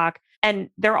TikTok, and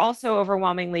they're also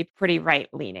overwhelmingly pretty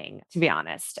right-leaning, to be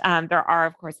honest. There are,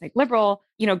 of course, like liberal,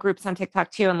 groups on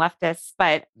TikTok too, and leftists,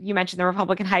 but you mentioned the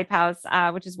Republican Hype House,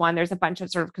 which is one. There's a bunch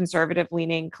of sort of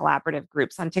conservative-leaning collaborative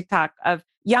groups on TikTok of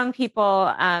young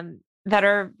people that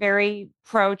are very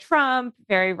pro-Trump,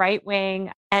 very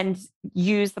right-wing, and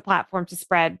use the platform to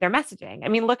spread their messaging. I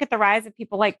mean, look at the rise of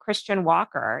people like Christian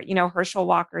Walker, Herschel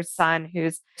Walker's son,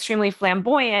 who's extremely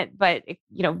flamboyant, but,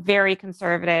 very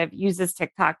conservative, uses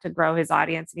TikTok to grow his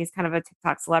audience. And he's kind of a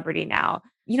TikTok celebrity now.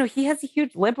 He has a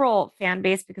huge liberal fan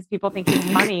base because people think he's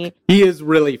funny. He is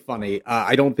really funny.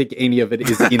 I don't think any of it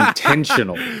is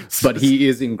intentional, but he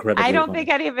is incredibly I don't funny. think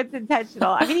any of it's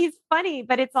intentional. I mean, he's funny,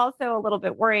 but it's also a little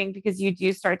bit worrying because you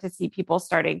do start to see people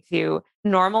starting to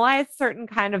normalize certain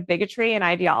kind of bigotry and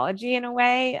ideology in a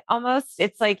way, almost.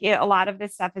 It's like a lot of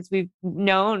this stuff, as we've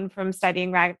known from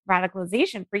studying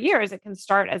radicalization for years, it can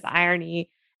start as irony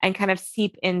and kind of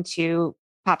seep into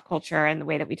pop culture and the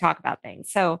way that we talk about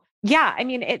things. So yeah, I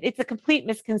mean, it's a complete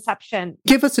misconception.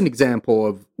 Give us an example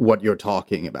of what you're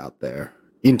talking about there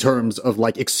in terms of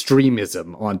like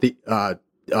extremism on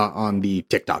the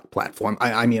TikTok platform.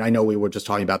 I mean, I know we were just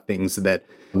talking about things that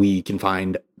we can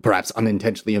find perhaps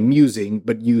unintentionally amusing,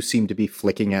 but you seem to be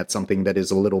flicking at something that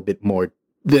is a little bit more,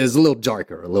 that is a little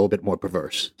darker, a little bit more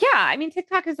perverse. Yeah, I mean,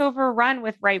 TikTok is overrun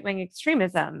with right-wing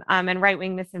extremism and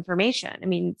right-wing misinformation. I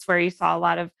mean, it's where you saw a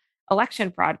lot of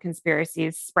election fraud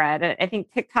conspiracies spread. I think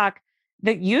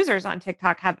the users on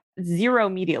TikTok have zero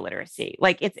media literacy.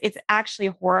 Like it's actually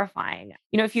horrifying.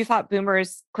 If you thought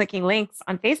boomers clicking links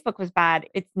on Facebook was bad,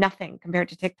 it's nothing compared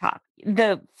to TikTok.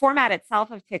 The format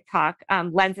itself of TikTok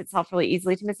lends itself really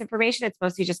easily to misinformation. It's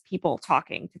mostly just people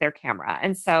talking to their camera.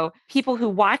 And so people who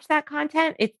watch that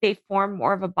content, they form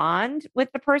more of a bond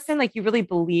with the person. Like you really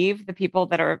believe the people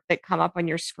that come up on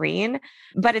your screen,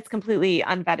 but it's completely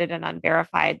unvetted and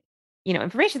unverified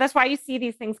information. That's why you see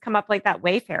these things come up like that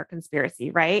Wayfair conspiracy,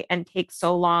 right? And take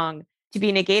so long to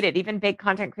be negated. Even big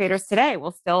content creators today will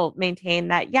still maintain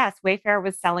that, yes, Wayfair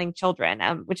was selling children,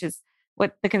 which is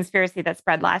what the conspiracy that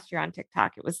spread last year on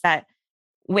TikTok. It was that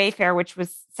Wayfair, which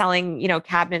was selling,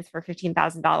 cabinets for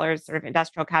 $15,000, sort of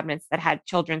industrial cabinets that had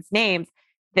children's names.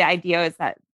 The idea is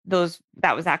that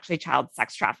that was actually child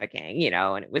sex trafficking,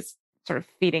 and it was sort of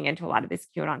feeding into a lot of these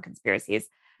QAnon conspiracies.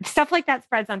 Stuff like that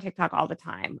spreads on TikTok all the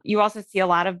time. You also see a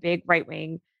lot of big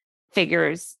right-wing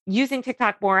figures using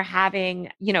TikTok more,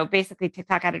 having, basically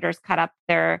TikTok editors cut up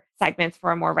their segments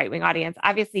for a more right-wing audience.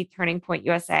 Obviously, Turning Point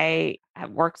USA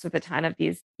works with a ton of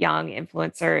these young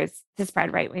influencers to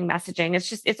spread right-wing messaging.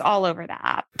 It's all over the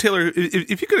app. Taylor,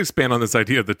 if you could expand on this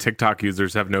idea that TikTok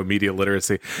users have no media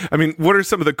literacy. I mean, what are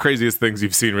some of the craziest things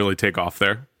you've seen really take off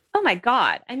there? Oh my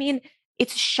God. I mean,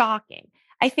 it's shocking.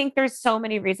 I think there's so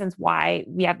many reasons why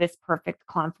we have this perfect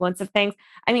confluence of things.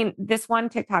 I mean, this one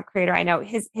TikTok creator I know,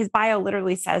 his bio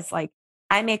literally says like,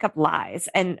 I make up lies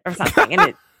or something.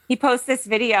 And he posts this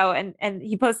video and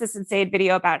he posts this insane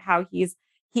video about how he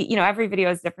every video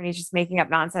is different. He's just making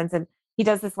up nonsense. And he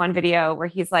does this one video where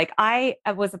he's like, I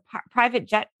was a private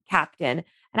jet captain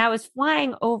and I was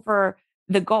flying over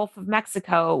the Gulf of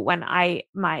Mexico when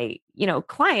my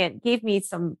client gave me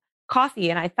some coffee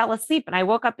and I fell asleep and I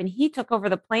woke up and he took over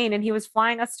the plane and he was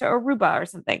flying us to Aruba or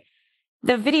something.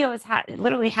 The video is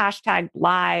literally hashtag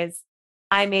lies.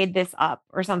 I made this up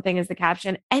or something is the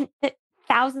caption. And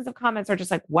thousands of comments are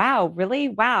just like, wow, really?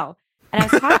 Wow. And I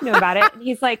was talking to him about it. And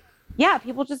he's like, yeah,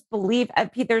 people just believe.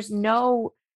 There's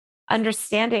no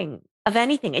understanding of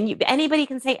anything. And anybody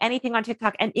can say anything on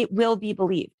TikTok and it will be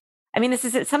believed. I mean, this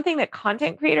is something that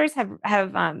content creators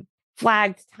have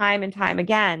flagged time and time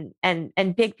again,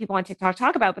 and big people on TikTok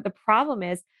talk about. But the problem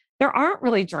is there aren't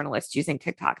really journalists using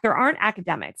TikTok. There aren't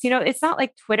academics. It's not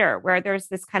like Twitter where there's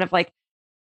this kind of like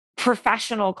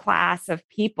professional class of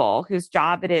people whose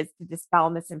job it is to dispel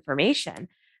misinformation.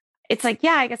 It's like,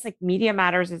 yeah, I guess like Media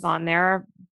Matters is on there,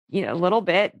 a little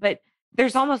bit, but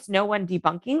there's almost no one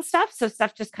debunking stuff. So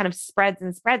stuff just kind of spreads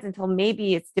and spreads until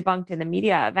maybe it's debunked in the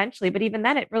media eventually. But even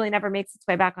then, it really never makes its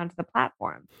way back onto the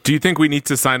platform. Do you think we need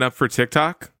to sign up for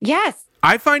TikTok? Yes.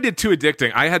 I find it too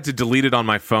addicting. I had to delete it on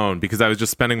my phone because I was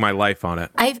just spending my life on it.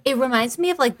 It reminds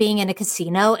me of like being in a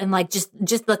casino and like just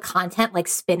the content like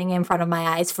spinning in front of my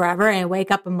eyes forever. And I wake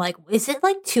up, I'm like, is it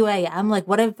like 2 a.m.? Like,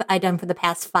 what have I done for the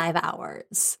past 5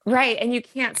 hours? Right. And you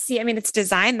can't see, I mean, it's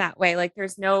designed that way. Like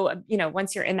there's no,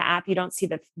 once you're in the app, you don't see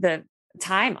the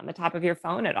time on the top of your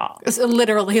phone at all. It's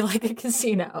literally like a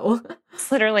casino. It's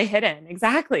literally hidden.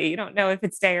 Exactly. You don't know if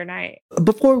it's day or night.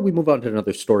 Before we move on to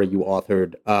another story you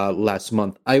authored last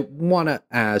month, I want to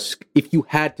ask if you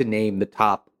had to name the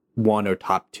top one or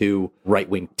top two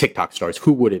right-wing TikTok stars,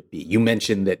 who would it be? You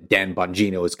mentioned that Dan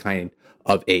Bongino is kind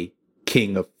of a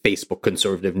king of Facebook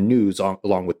conservative news,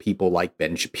 along with people like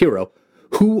Ben Shapiro.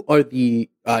 Who are the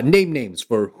names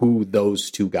for who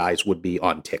those two guys would be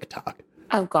on TikTok?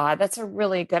 Oh, God, that's a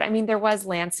really good. I mean, there was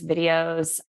Lance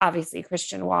Videos, obviously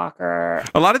Christian Walker.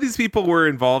 A lot of these people were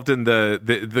involved in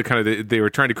the kind of, they were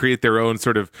trying to create their own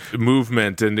sort of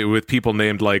movement, and with people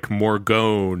named like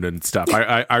Morgone and stuff.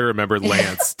 I remember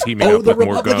Lance teaming up with Morgone. Oh, the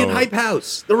Republican Hype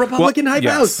House. The Republican Hype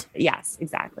House. Yes,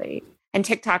 exactly. And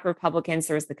TikTok Republicans,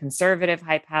 there was the Conservative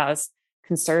Hype House,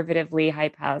 Conservatively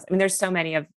Hype House. I mean, there's so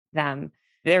many of them.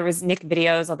 There was Nick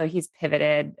Videos, although he's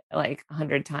pivoted like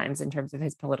 100 times in terms of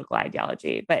his political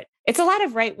ideology. But it's a lot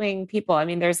of right-wing people. I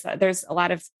mean, there's a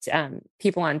lot of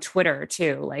people on Twitter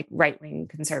too, like right-wing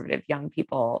conservative young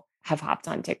people have hopped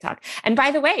on TikTok. And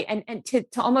by the way, and to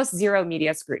almost zero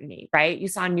media scrutiny, right? You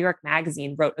saw New York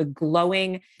Magazine wrote a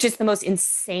glowing, just the most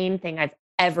insane thing I've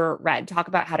ever read. Talk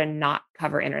about how to not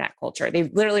cover internet culture. They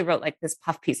literally wrote like this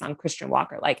puff piece on Christian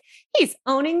Walker, like he's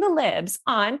owning the libs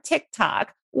on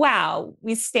TikTok. Wow,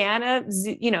 we stand a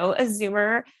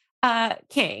Zoomer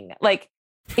king. Like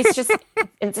it's just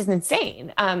it's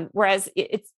insane. Whereas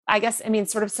it's I guess, I mean,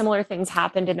 sort of similar things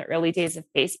happened in the early days of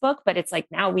Facebook, but it's like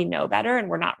now we know better and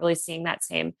we're not really seeing that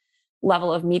same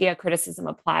level of media criticism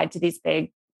applied to these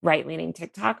big right-leaning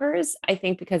TikTokers, I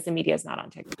think because the media is not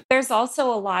on TikTok. There's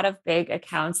also a lot of big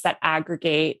accounts that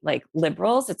aggregate like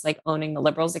liberals. It's like owning the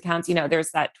liberals accounts.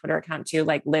 There's that Twitter account too,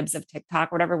 like Libs of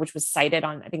TikTok or whatever, which was cited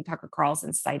on, I think Tucker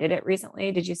Carlson cited it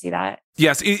recently. Did you see that?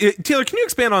 Yes. Taylor, can you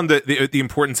expand on the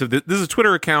importance of this? This is a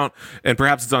Twitter account, and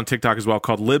perhaps it's on TikTok as well,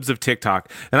 called Libs of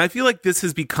TikTok. And I feel like this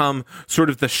has become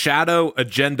sort of the shadow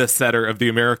agenda setter of the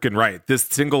American right, this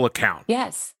single account.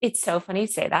 Yes. It's so funny you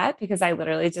say that because I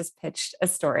literally just pitched a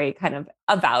story kind of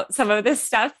about some of this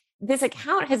stuff. This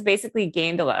account has basically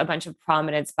gained a bunch of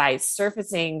prominence by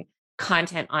surfacing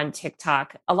content on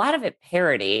TikTok, a lot of it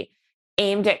parody,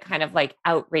 aimed at kind of like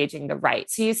outraging the right.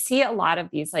 So you see a lot of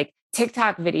these like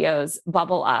TikTok videos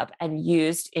bubble up and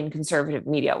used in conservative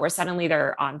media where suddenly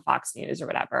they're on Fox News or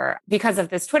whatever because of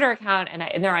this Twitter account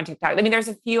and they're on TikTok. I mean, there's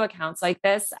a few accounts like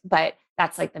this, but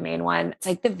that's like the main one. It's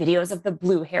like the videos of the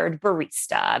blue-haired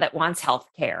barista that wants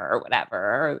healthcare or whatever,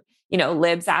 or,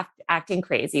 libs acting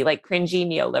crazy, like cringy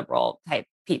neoliberal type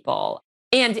people.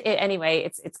 And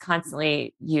it's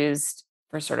constantly used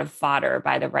for sort of fodder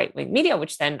by the right-wing media,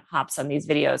 which then hops on these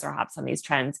videos or hops on these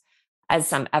trends as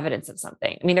some evidence of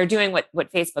something. I mean, they're doing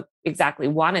what Facebook exactly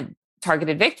wanted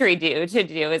Targeted Victory to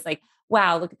do is like,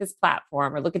 wow, look at this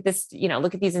platform, or look at this,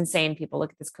 look at these insane people,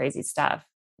 look at this crazy stuff.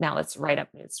 Now let's write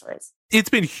up news stories. It's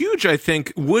been huge, I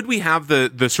think. Would we have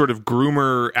the sort of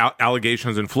groomer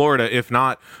allegations in Florida if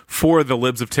not for the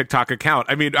Libs of TikTok account?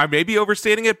 I mean, I may be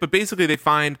overstating it, but basically they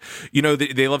find,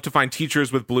 they love to find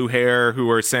teachers with blue hair who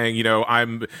are saying,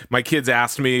 my kids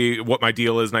asked me what my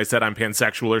deal is and I said I'm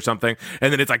pansexual or something.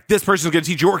 And then it's like, this person's going to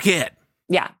teach your kid.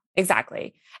 Yeah,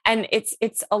 exactly. And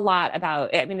it's a lot about,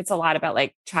 it's a lot about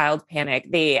like child panic.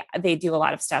 They do a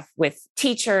lot of stuff with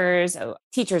teachers.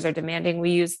 Teachers are demanding we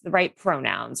use the right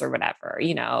pronouns or whatever,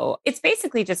 It's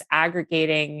basically just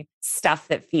aggregating stuff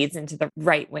that feeds into the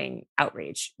right-wing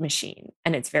outrage machine.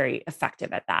 And it's very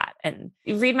effective at that. And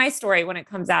you read my story when it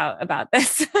comes out about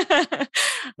this.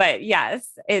 But yes,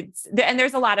 and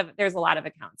there's a lot of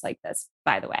accounts like this,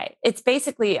 by the way. It's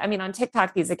basically, I mean, on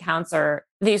TikTok, these accounts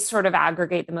they sort of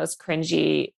aggregate the most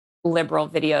cringy liberal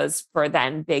videos for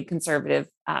then big conservative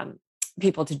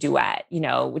people to duet,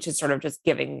 which is sort of just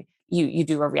giving you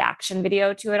do a reaction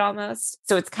video to it almost.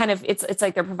 So it's kind of, it's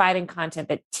like they're providing content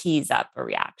that tees up a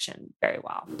reaction very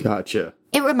well. Gotcha.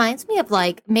 It reminds me of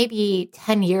like maybe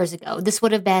 10 years ago. This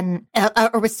would have been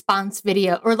a response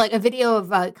video or like a video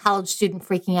of a college student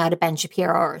freaking out at Ben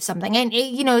Shapiro or something. And,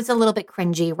 it's a little bit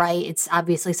cringy, right? It's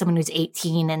obviously someone who's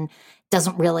 18 and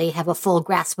doesn't really have a full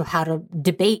grasp of how to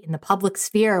debate in the public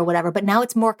sphere or whatever. But now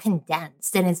it's more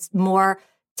condensed and it's more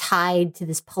tied to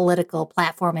this political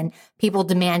platform and people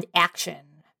demand action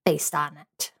based on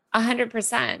it.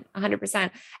 100%.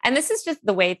 And this is just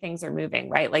the way things are moving,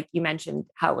 right? Like you mentioned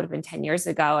how it would have been 10 years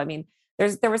ago. I mean,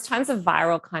 there was tons of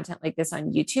viral content like this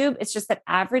on YouTube. It's just that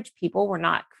average people were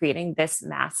not creating this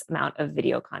mass amount of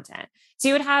video content. So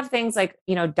you would have things like,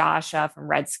 Dasha from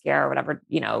Red Scare or whatever,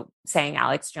 saying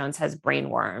Alex Jones has brain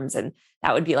worms. And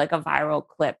that would be like a viral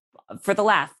clip for the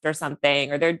left or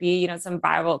something. Or there'd be, some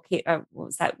viral, what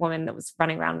was that woman that was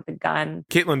running around with a gun?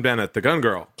 Caitlin Bennett, the gun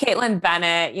girl. Caitlin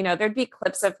Bennett, there'd be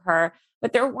clips of her.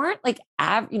 But there weren't like,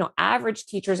 average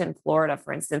teachers in Florida,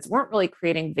 for instance, weren't really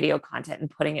creating video content and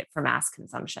putting it for mass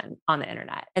consumption on the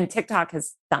internet. And TikTok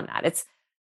has done that.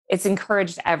 It's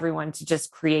encouraged everyone to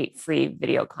just create free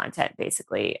video content,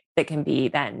 basically, that can be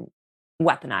then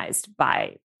weaponized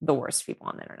by the worst people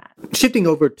on the internet. Shifting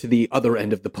over to the other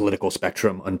end of the political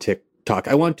spectrum on TikTok,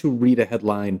 I want to read a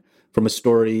headline from a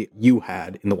story you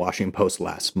had in the Washington Post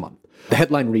last month. The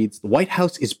headline reads, "The White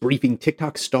House is briefing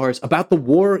TikTok stars about the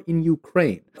war in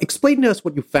Ukraine." Explain to us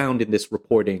what you found in this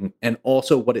reporting and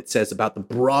also what it says about the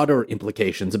broader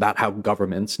implications about how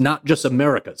governments, not just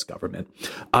America's government,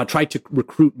 try to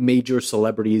recruit major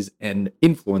celebrities and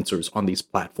influencers on these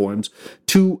platforms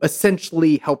to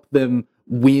essentially help them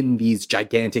win these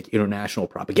gigantic international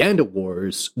propaganda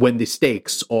wars when the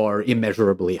stakes are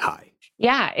immeasurably high.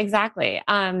 Yeah, exactly.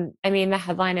 The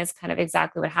headline is kind of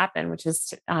exactly what happened, which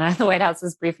is the White House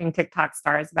was briefing TikTok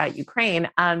stars about Ukraine.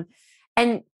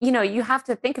 And, you have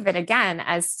to think of it again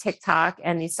as TikTok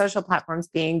and these social platforms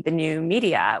being the new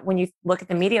media. When you look at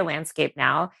the media landscape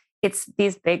now, it's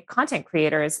these big content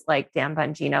creators like Dan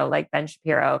Bongino, like Ben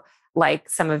Shapiro, like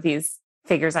some of these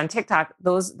figures on TikTok.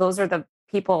 Those are the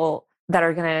people that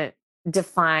are going to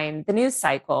define the news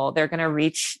cycle. They're going to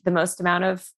reach the most amount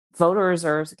of voters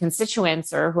or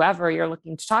constituents or whoever you're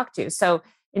looking to talk to. So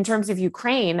in terms of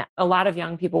Ukraine, a lot of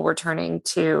young people were turning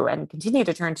to and continue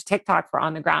to turn to TikTok for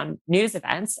on-the-ground news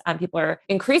events. People are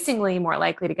increasingly more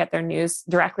likely to get their news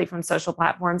directly from social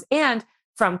platforms and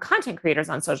from content creators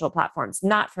on social platforms,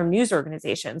 not from news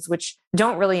organizations, which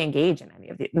don't really engage in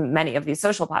many of these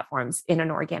social platforms in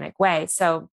an organic way.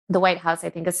 So the White House, I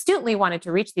think, astutely wanted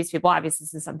to reach these people. Obviously,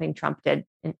 this is something Trump did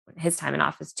in his time in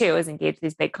office too, is engage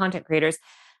these big content creators.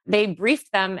 They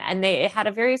briefed them and they had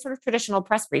a very sort of traditional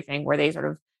press briefing where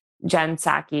Jen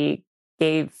Psaki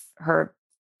gave her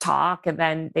talk and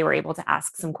then they were able to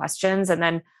ask some questions. And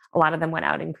then a lot of them went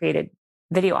out and created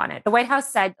video on it. The White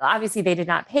House said, obviously, they did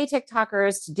not pay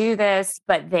TikTokers to do this,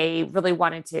 but they really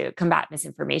wanted to combat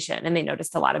misinformation. And they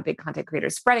noticed a lot of big content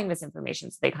creators spreading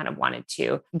misinformation. So they kind of wanted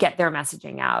to get their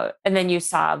messaging out. And then you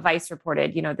saw Vice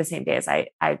reported, the same day as I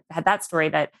had that story,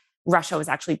 that Russia was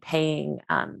actually paying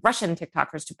Russian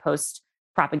TikTokers to post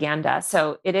propaganda.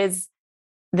 So it is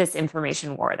this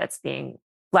information war that's being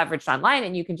leveraged online.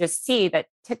 And you can just see that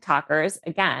TikTokers,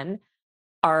 again,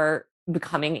 are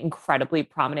becoming incredibly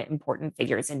prominent, important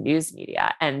figures in news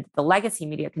media. And the legacy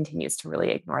media continues to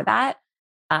really ignore that.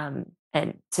 And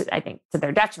I think to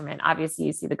their detriment. Obviously,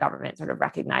 you see the government sort of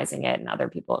recognizing it and other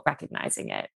people recognizing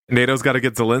it. NATO's got to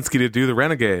get Zelensky to do the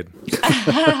renegade.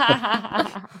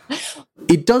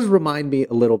 It does remind me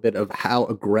a little bit of how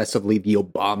aggressively the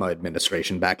Obama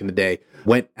administration back in the day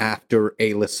went after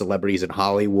A-list celebrities in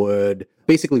Hollywood,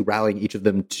 basically rallying each of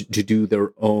them to do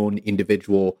their own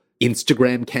individual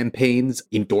Instagram campaigns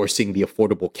endorsing the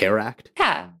Affordable Care Act.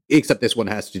 Yeah. Except this one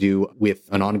has to do with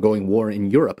an ongoing war in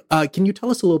Europe. Can you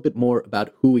tell us a little bit more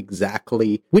about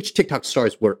which TikTok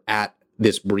stars were at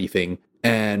this briefing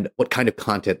and what kind of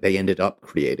content they ended up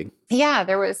creating? Yeah,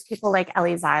 there was people like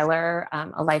Ellie Zeiler,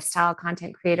 a lifestyle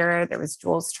content creator. There was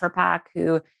Jules Turpak,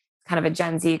 who kind of a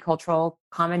Gen Z cultural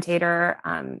commentator.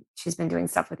 She's been doing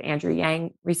stuff with Andrew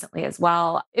Yang recently as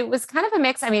well. It was kind of a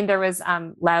mix. I mean, there was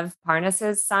Lev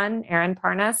Parnas's son, Aaron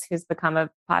Parnas, who's become a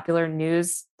popular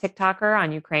news TikToker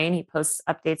on Ukraine. He posts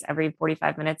updates every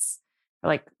 45 minutes for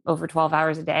like over 12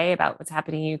 hours a day about what's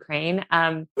happening in Ukraine.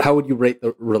 How would you rate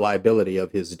the reliability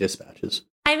of his dispatches?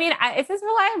 I mean, it's as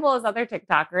reliable as other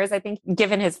TikTokers. I think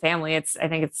given his family, I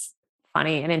think it's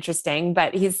funny and interesting,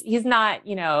 but he's not,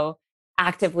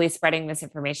 actively spreading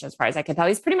misinformation as far as I can tell.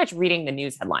 He's pretty much reading the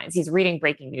news headlines. He's reading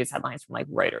breaking news headlines from like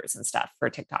Reuters and stuff for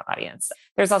a TikTok audience.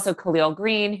 There's also Khalil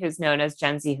Green, who's known as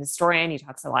Gen Z historian. He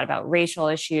talks a lot about racial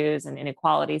issues and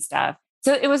inequality stuff.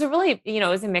 So it was a really, it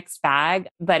was a mixed bag,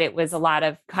 but it was a lot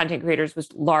of content creators with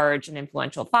large and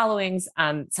influential followings.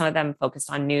 Some of them focused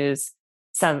on news.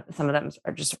 Some of them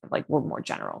are just sort of like were more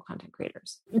general content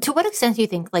creators. To what extent do you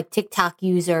think like TikTok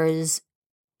users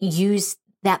use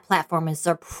that platform as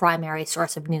their primary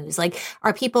source of news? Like,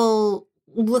 are people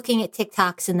looking at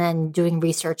TikToks and then doing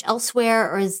research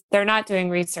elsewhere, or is they're not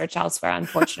doing research elsewhere?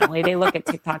 Unfortunately, they look at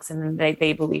TikToks and then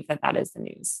they believe that is the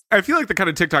news. I feel like the kind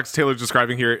of TikToks Taylor's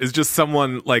describing here is just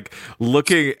someone like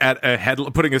looking at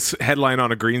putting a headline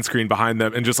on a green screen behind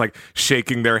them and just like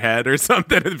shaking their head or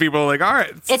something, and people are like, "All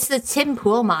right." It's the Tim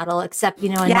Pool model, except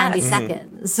in 90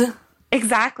 seconds.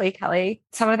 Exactly, Kelly.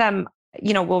 Some of them,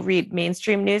 will read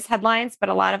mainstream news headlines, but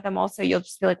a lot of them also, you'll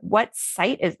just be like, what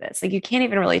site is this? Like, you can't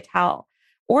even really tell.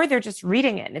 Or they're just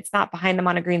reading it and it's not behind them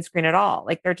on a green screen at all.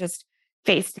 Like, they're just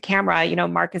face to camera.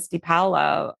 Marcus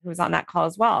DiPaolo, who was on that call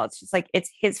as well. It's just like, it's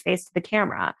his face to the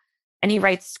camera and he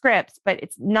writes scripts, but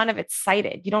none of it's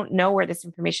cited. You don't know where this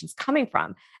information is coming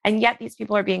from. And yet these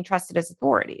people are being trusted as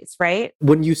authorities, right?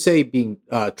 When you say being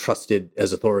trusted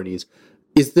as authorities,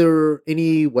 is there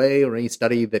any way or any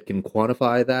study that can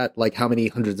quantify that? Like, how many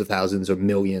hundreds of thousands or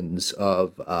millions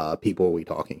of people are we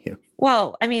talking here?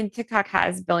 Well, I mean, TikTok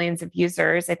has billions of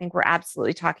users. I think we're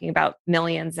absolutely talking about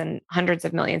millions and hundreds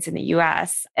of millions in the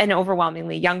US, an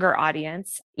overwhelmingly younger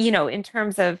audience. In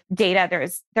terms of data,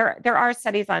 there are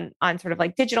studies on sort of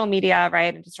like digital media,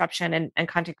 right, and disruption and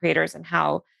content creators and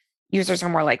how users are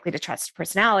more likely to trust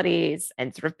personalities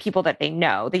and sort of people that they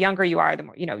know. The younger you are, the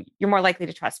more, you're more likely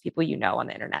to trust people on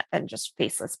the internet than just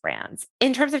faceless brands.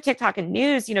 In terms of TikTok and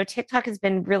news, TikTok has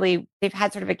been they've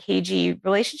had sort of a cagey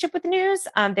relationship with the news.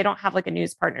 They don't have like a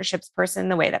news partnerships person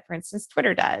the way that, for instance,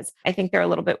 Twitter does. I think they're a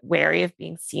little bit wary of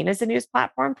being seen as a news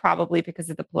platform, probably because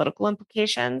of the political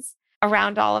implications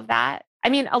around all of that. I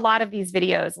mean, a lot of these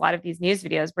news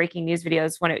videos, breaking news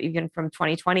videos, even from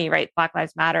 2020, right? Black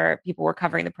Lives Matter, people were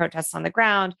covering the protests on the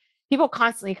ground. People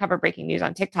constantly cover breaking news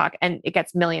on TikTok and it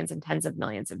gets millions and tens of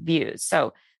millions of views.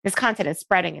 So this content is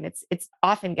spreading and it's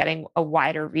often getting a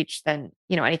wider reach than,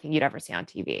 anything you'd ever see on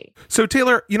TV. So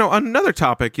Taylor, on another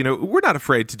topic, we're not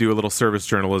afraid to do a little service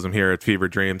journalism here at Fever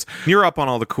Dreams. You're up on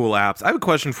all the cool apps. I have a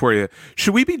question for you.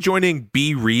 Should we be joining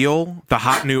Be Real, the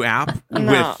hot new app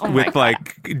with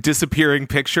like disappearing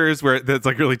pictures that's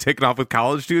like really taken off with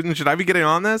college students? Should I be getting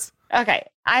on this? Okay.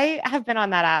 I have been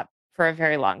on that app for a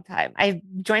very long time. I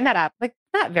joined that app, like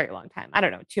not very long time. I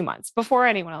don't know, 2 months before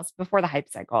anyone else, before the hype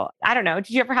cycle. I don't know. Did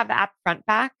you ever have the app Front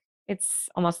Back? It's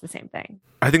almost the same thing.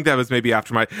 I think that was maybe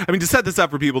after to set this up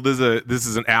for people, this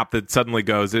is an app that suddenly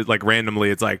goes, randomly,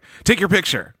 it's like, take your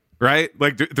picture, right?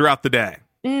 Like throughout the day.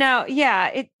 No,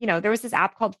 yeah. There was this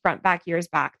app called Front Back years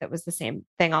back that was the same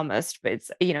thing almost, but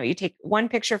it's, you take one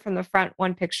picture from the front,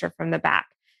 one picture from the back.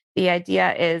 The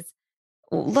idea is,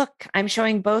 look, I'm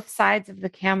showing both sides of the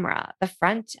camera, the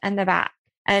front and the back.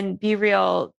 And Be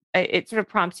Real, it sort of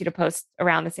prompts you to post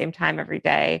around the same time every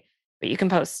day, but you can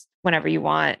post whenever you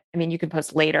want. I mean, you can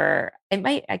post later. I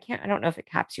don't know if it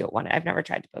caps you at one. I've never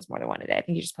tried to post more than one a day. I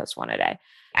think you just post one a day.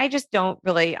 I just don't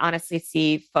really honestly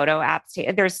see photo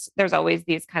apps. There's always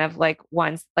these kind of like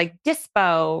ones like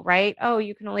Dispo, right? Oh,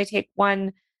 you can only take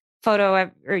one photo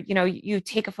or, you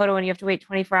take a photo and you have to wait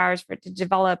 24 hours for it to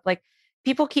develop. Like,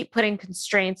 people keep putting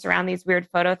constraints around these weird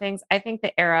photo things. I think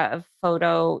the era of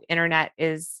photo internet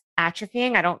is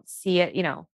atrophying. I don't see it,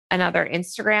 another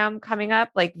Instagram coming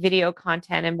up. Like, video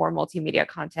content and more multimedia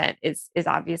content is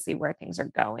obviously where things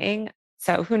are going.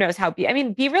 So who knows how Be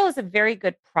Real is a very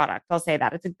good product. I'll say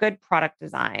that. It's a good product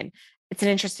design. It's an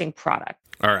interesting product.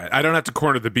 All right. I don't have to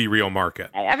corner the Be Real market.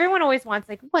 Everyone always wants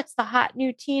like, what's the hot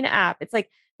new teen app? It's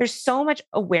like, there's so much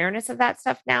awareness of that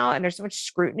stuff now. And there's so much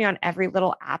scrutiny on every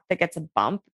little app that gets a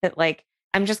bump that like,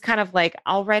 I'm just kind of like,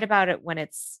 I'll write about it when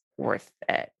it's worth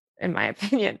it, in my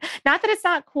opinion. Not that it's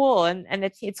not cool. And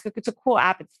it's a cool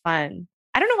app. It's fun.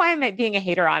 I don't know why I'm being a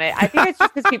hater on it. I think it's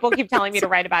just because people keep telling me to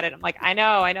write about it. I'm like, I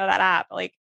know that app.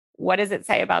 Like, what does it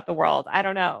say about the world? I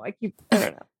don't know. I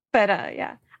don't know. But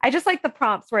yeah, I just like the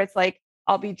prompts where it's like,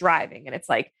 I'll be driving and it's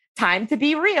like, time to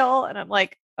be real. And I'm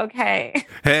like, okay.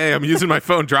 Hey, I'm using my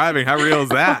phone driving. How real is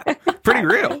that? Pretty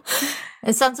real.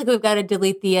 It sounds like we've got to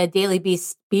delete the Daily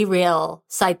Beast Be Real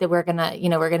site that we're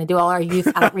gonna do all our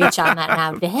youth outreach on that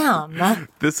now. Damn.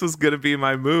 This was gonna be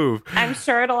my move. I'm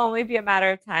sure it'll only be a matter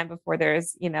of time before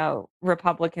there's,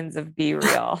 Republicans of Be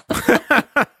Real.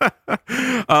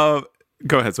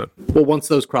 Go ahead, son. Well, once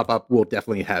those crop up, we'll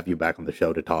definitely have you back on the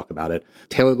show to talk about it.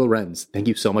 Taylor Lorenz, thank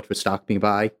you so much for stopping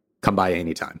by. Come by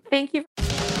anytime. Thank you.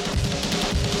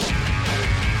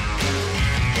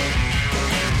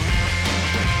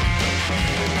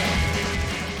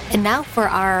 And now for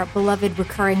our beloved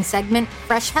recurring segment,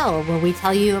 Fresh Hell, where we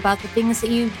tell you about the things that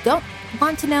you don't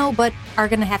want to know, but are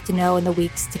going to have to know in the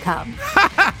weeks to come.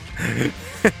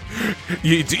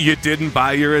 You didn't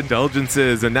buy your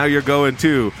indulgences, and now you're going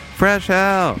to Fresh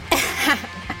Hell.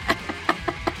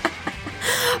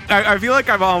 I feel like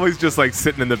I'm always just like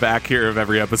sitting in the back here of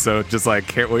every episode, just like,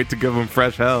 can't wait to give them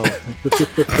fresh hell.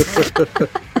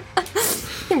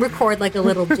 Record like a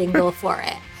little jingle for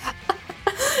it.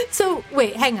 So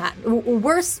wait, hang on.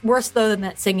 Worse though than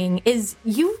that singing is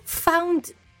you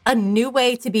found a new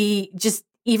way to be just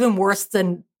even worse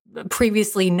than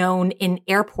previously known in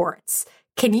airports.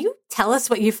 Can you tell us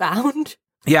what you found?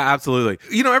 Yeah, absolutely.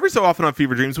 Every so often on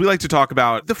Fever Dreams, we like to talk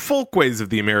about the folk ways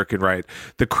of the American right,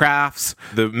 the crafts,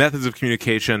 the methods of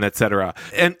communication, etc.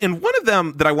 And one of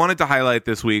them that I wanted to highlight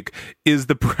this week is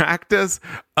the practice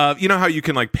of, how you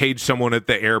can like page someone at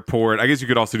the airport. I guess you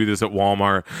could also do this at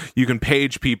Walmart. You can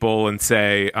page people and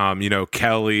say,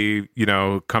 Kelly,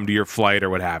 come to your flight or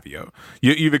what have you.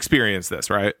 You've experienced this,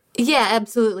 right? Yeah,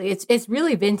 absolutely. It's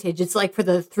really vintage. It's like for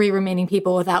the 3 remaining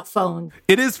people without phone.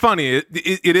 It is funny.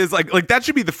 It is like that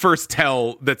should be the first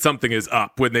tell that something is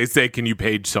up when they say, can you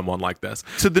page someone like this?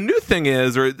 So the new thing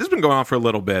is, or this has been going on for a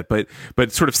little bit, but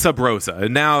sort of sub rosa.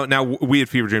 And now we at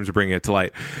Fever Dreams are bringing it to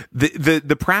light.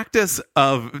 The practice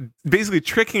of basically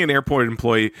tricking an airport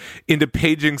employee into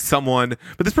paging someone,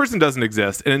 but this person doesn't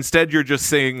exist. And instead you're just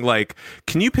saying like,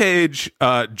 can you page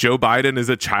Joe Biden as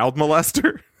a child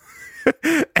molester?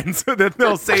 And so then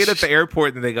they'll say it at the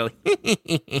airport and they go,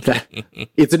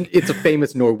 It's a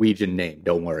famous Norwegian name.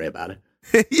 Don't worry about it.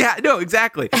 Yeah, no,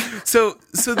 exactly. So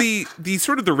the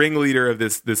sort of the ringleader of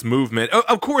this movement,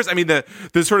 of course, I mean, the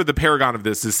sort of the paragon of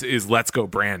this is Let's Go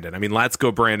Brandon. I mean, Let's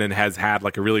Go Brandon has had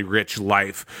like a really rich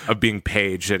life of being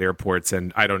paged at airports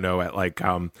and I don't know, at like,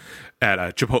 at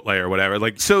a Chipotle or whatever.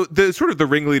 Like, so the sort of the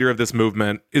ringleader of this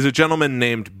movement is a gentleman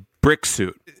named Brick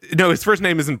Suit. No, his first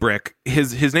name isn't Brick.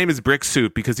 His name is Brick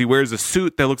Suit because he wears a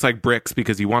suit that looks like bricks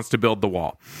because he wants to build the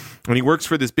wall. And he works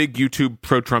for this big YouTube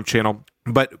pro-Trump channel.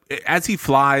 But as he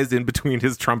flies in between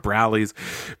his Trump rallies,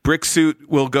 Brick Suit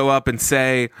will go up and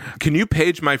say, can you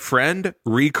page my friend,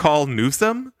 Recall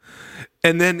Newsom?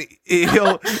 And then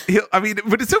he'll I mean,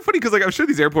 but it's so funny because like I'm sure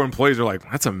these airport employees are like,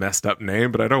 that's a messed up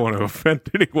name, but I don't want to offend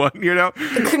anyone,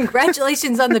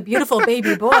 Congratulations on the beautiful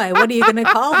baby boy. What are you going to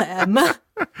call him?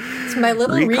 It's my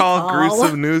little recall.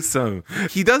 Gruesome Newsom.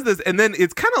 He does this, and then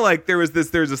it's kind of like there's this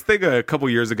thing a couple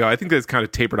years ago. I think that's kind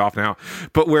of tapered off now,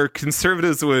 but where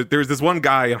conservatives there was this one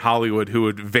guy in Hollywood who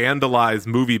would vandalize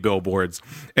movie billboards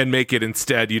and make it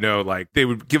instead, like they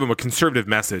would give him a conservative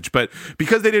message, but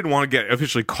because they didn't want to get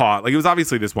officially caught, like it was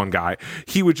obviously this one guy,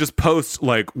 he would just post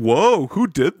like, "Whoa, who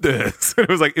did this?" And it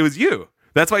was like, it was you.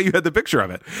 That's why you had the picture of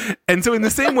it. And so in the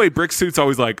same way, Brick Suit's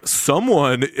always like,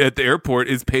 someone at the airport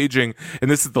is paging,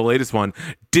 and this is the latest one,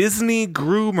 Disney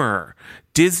Groomer.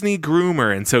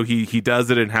 And so he does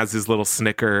it and has his little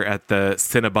snicker at the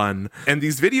Cinnabon. And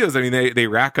these videos, I mean, they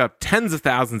rack up tens of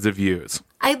thousands of views.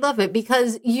 I love it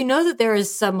because you know that there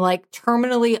is some like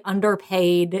terminally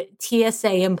underpaid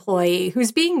TSA employee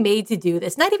who's being made to do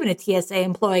this. Not even a TSA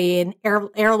employee, an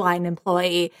airline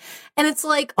employee. And it's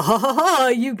like, oh,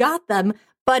 you got them.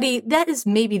 Buddy, that is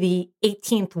maybe the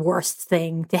 18th worst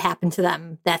thing to happen to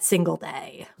them that single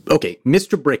day. Okay,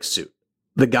 Mr. Brick Suit,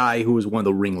 the guy who was one of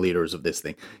the ringleaders of this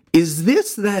thing. Is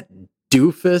this that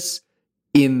doofus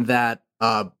in that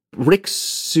Brick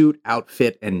Suit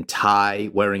outfit and tie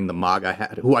wearing the MAGA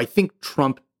hat, who I think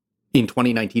Trump in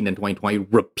 2019 and 2020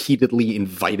 repeatedly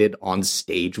invited on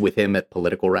stage with him at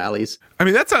political rallies? I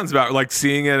mean, that sounds about like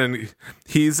seeing it, and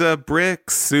he's a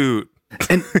Brick Suit.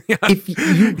 And if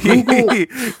you Google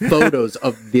photos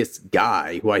of this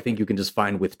guy, who I think you can just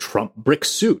find with Trump Brick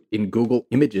Suit in Google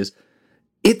Images,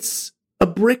 it's a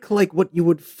brick like what you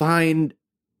would find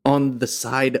on the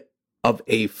side of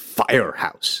a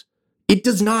firehouse. It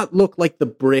does not look like the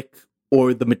brick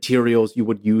or the materials you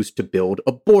would use to build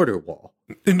a border wall.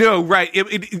 No, right.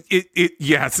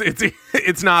 Yes,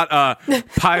 it's not a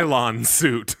pylon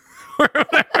suit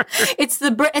It's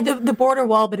the border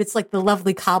wall, but it's like the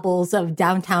lovely cobbles of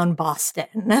downtown Boston.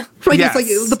 Right, yes.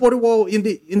 It's like the border wall in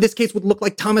this case would look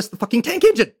like Thomas the fucking Tank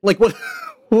Engine. Like what?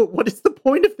 What is the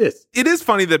point of this? It is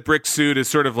funny that Brick Suit is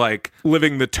sort of like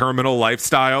living the terminal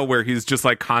lifestyle where he's just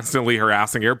like constantly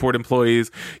harassing airport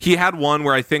employees. He had one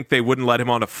where I think they wouldn't let him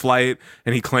on a flight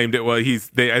and he claimed it was,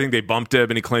 I think they bumped him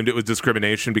and he claimed it was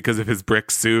discrimination because of his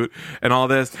brick suit and all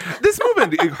this. This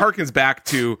movement it harkens back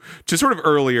to sort of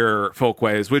earlier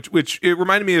folkways, which it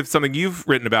reminded me of something you've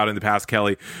written about in the past,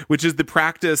 Kelly, which is the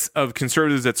practice of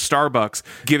conservatives at Starbucks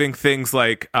giving things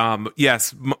like,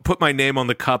 put my name on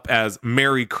the cup as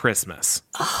Merry Christmas.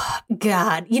 Oh,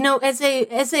 God, as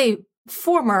a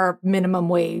former minimum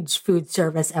wage food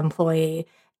service employee,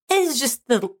 it is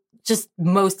just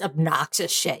most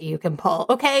obnoxious shit you can pull.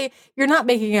 Okay, you're not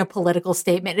making a political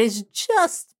statement. It is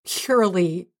just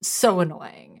purely so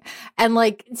annoying, and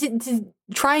like to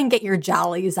try and get your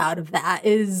jollies out of that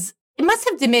it must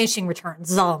have diminishing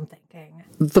returns. Is all I'm thinking.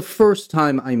 The first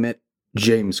time I met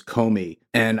James Comey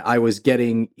and I was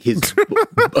getting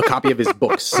a copy of his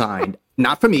book signed.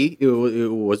 Not for me. It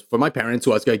was for my parents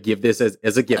who I was going to give this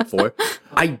as a gift for.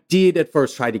 I did at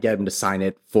first try to get him to sign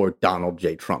it for Donald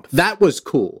J. Trump. That was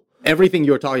cool. Everything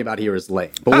you're talking about here is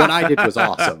lame. But what I did was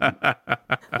awesome.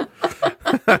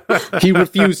 He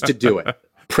refused to do it.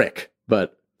 Prick.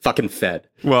 But fucking fed.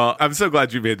 Well, I'm so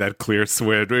glad you made that clear,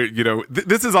 Swin.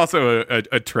 This is also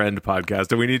a trend podcast,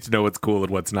 and we need to know what's cool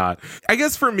and what's not. I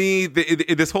guess for me,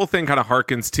 this whole thing kind of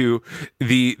harkens to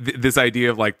this idea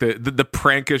of like the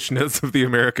prankishness of the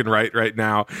American right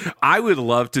now. I would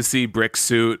love to see Brick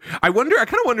Suit. I kind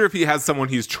of wonder if he has someone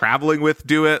he's traveling with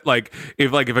do it. Like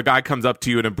if a guy comes up to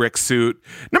you in a brick suit.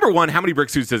 Number one, how many brick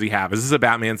suits does he have? Is this a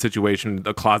Batman situation?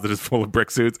 The closet is full of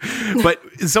brick suits. But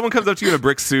someone comes up to you in a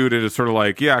brick suit and it's sort of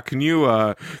like, yeah, can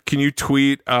you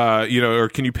tweet, or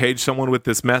can you page someone with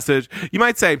this message? You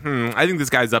might say, I think this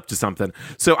guy's up to something.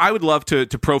 So I would love to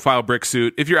profile Brick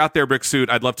Suit. If you're out there, Brick Suit,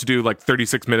 I'd love to do like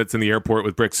 36 minutes in the airport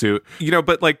with Brick Suit.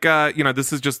 But like,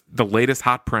 this is just the latest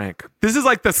hot prank. This is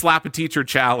like the slap a teacher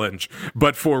challenge,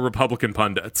 but for Republican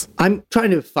pundits. I'm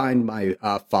trying to find my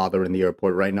father in the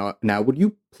airport right now. Now, would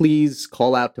you please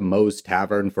call out to Moe's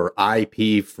Tavern for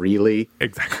IP freely?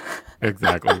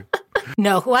 Exactly.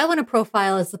 No, who I want to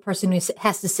profile is the person who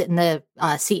has to sit in the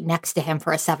seat next to him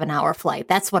for a 7-hour flight.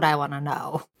 That's what I want to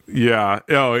know. Yeah.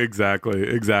 Oh,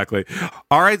 exactly.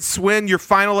 All right, Swin, your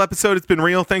final episode. It's been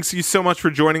real. Thanks to you so much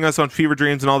for joining us on Fever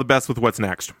Dreams, and all the best with what's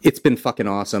next. It's been fucking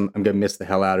awesome. I'm going to miss the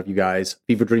hell out of you guys.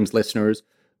 Fever Dreams listeners,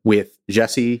 with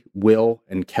Jesse, Will,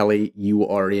 and Kelly, you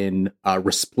are in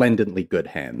resplendently good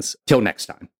hands. Till next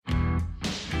time.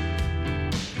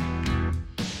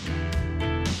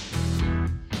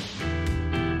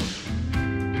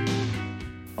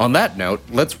 On that note,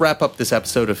 let's wrap up this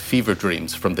episode of Fever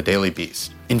Dreams from the Daily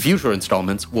Beast. In future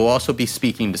installments, we'll also be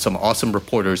speaking to some awesome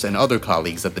reporters and other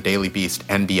colleagues at the Daily Beast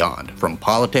and beyond, from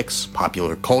politics,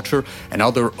 popular culture, and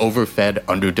other overfed,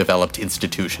 underdeveloped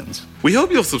institutions. We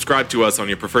hope you'll subscribe to us on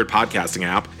your preferred podcasting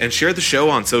app and share the show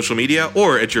on social media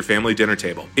or at your family dinner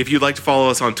table. If you'd like to follow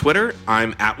us on Twitter,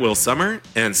 I'm @WillSummer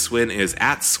and Swin is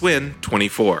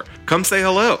 @Swin24. Come say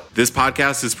hello. This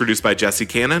podcast is produced by Jesse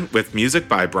Cannon with music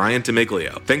by Brian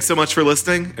DeMiglio. Thanks so much for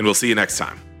listening, and we'll see you next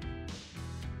time.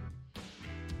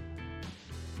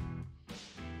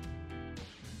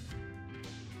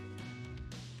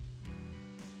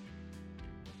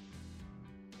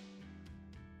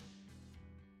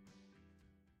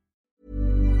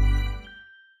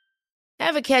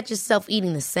 Ever catch yourself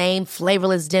eating the same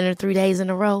flavorless dinner 3 days in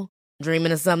a row?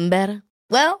 Dreaming of something better?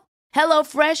 Well,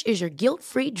 HelloFresh is your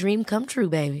guilt-free dream come true,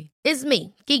 baby. It's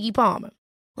me, Keke Palmer.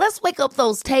 Let's wake up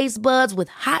those taste buds with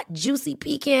hot, juicy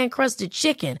pecan-crusted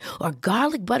chicken or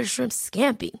garlic butter shrimp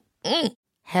scampi.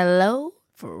 Hello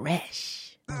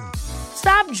Fresh.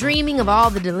 Stop dreaming of all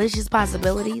the delicious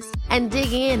possibilities and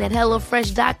dig in at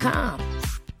HelloFresh.com.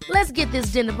 Let's get this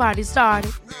dinner party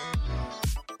started.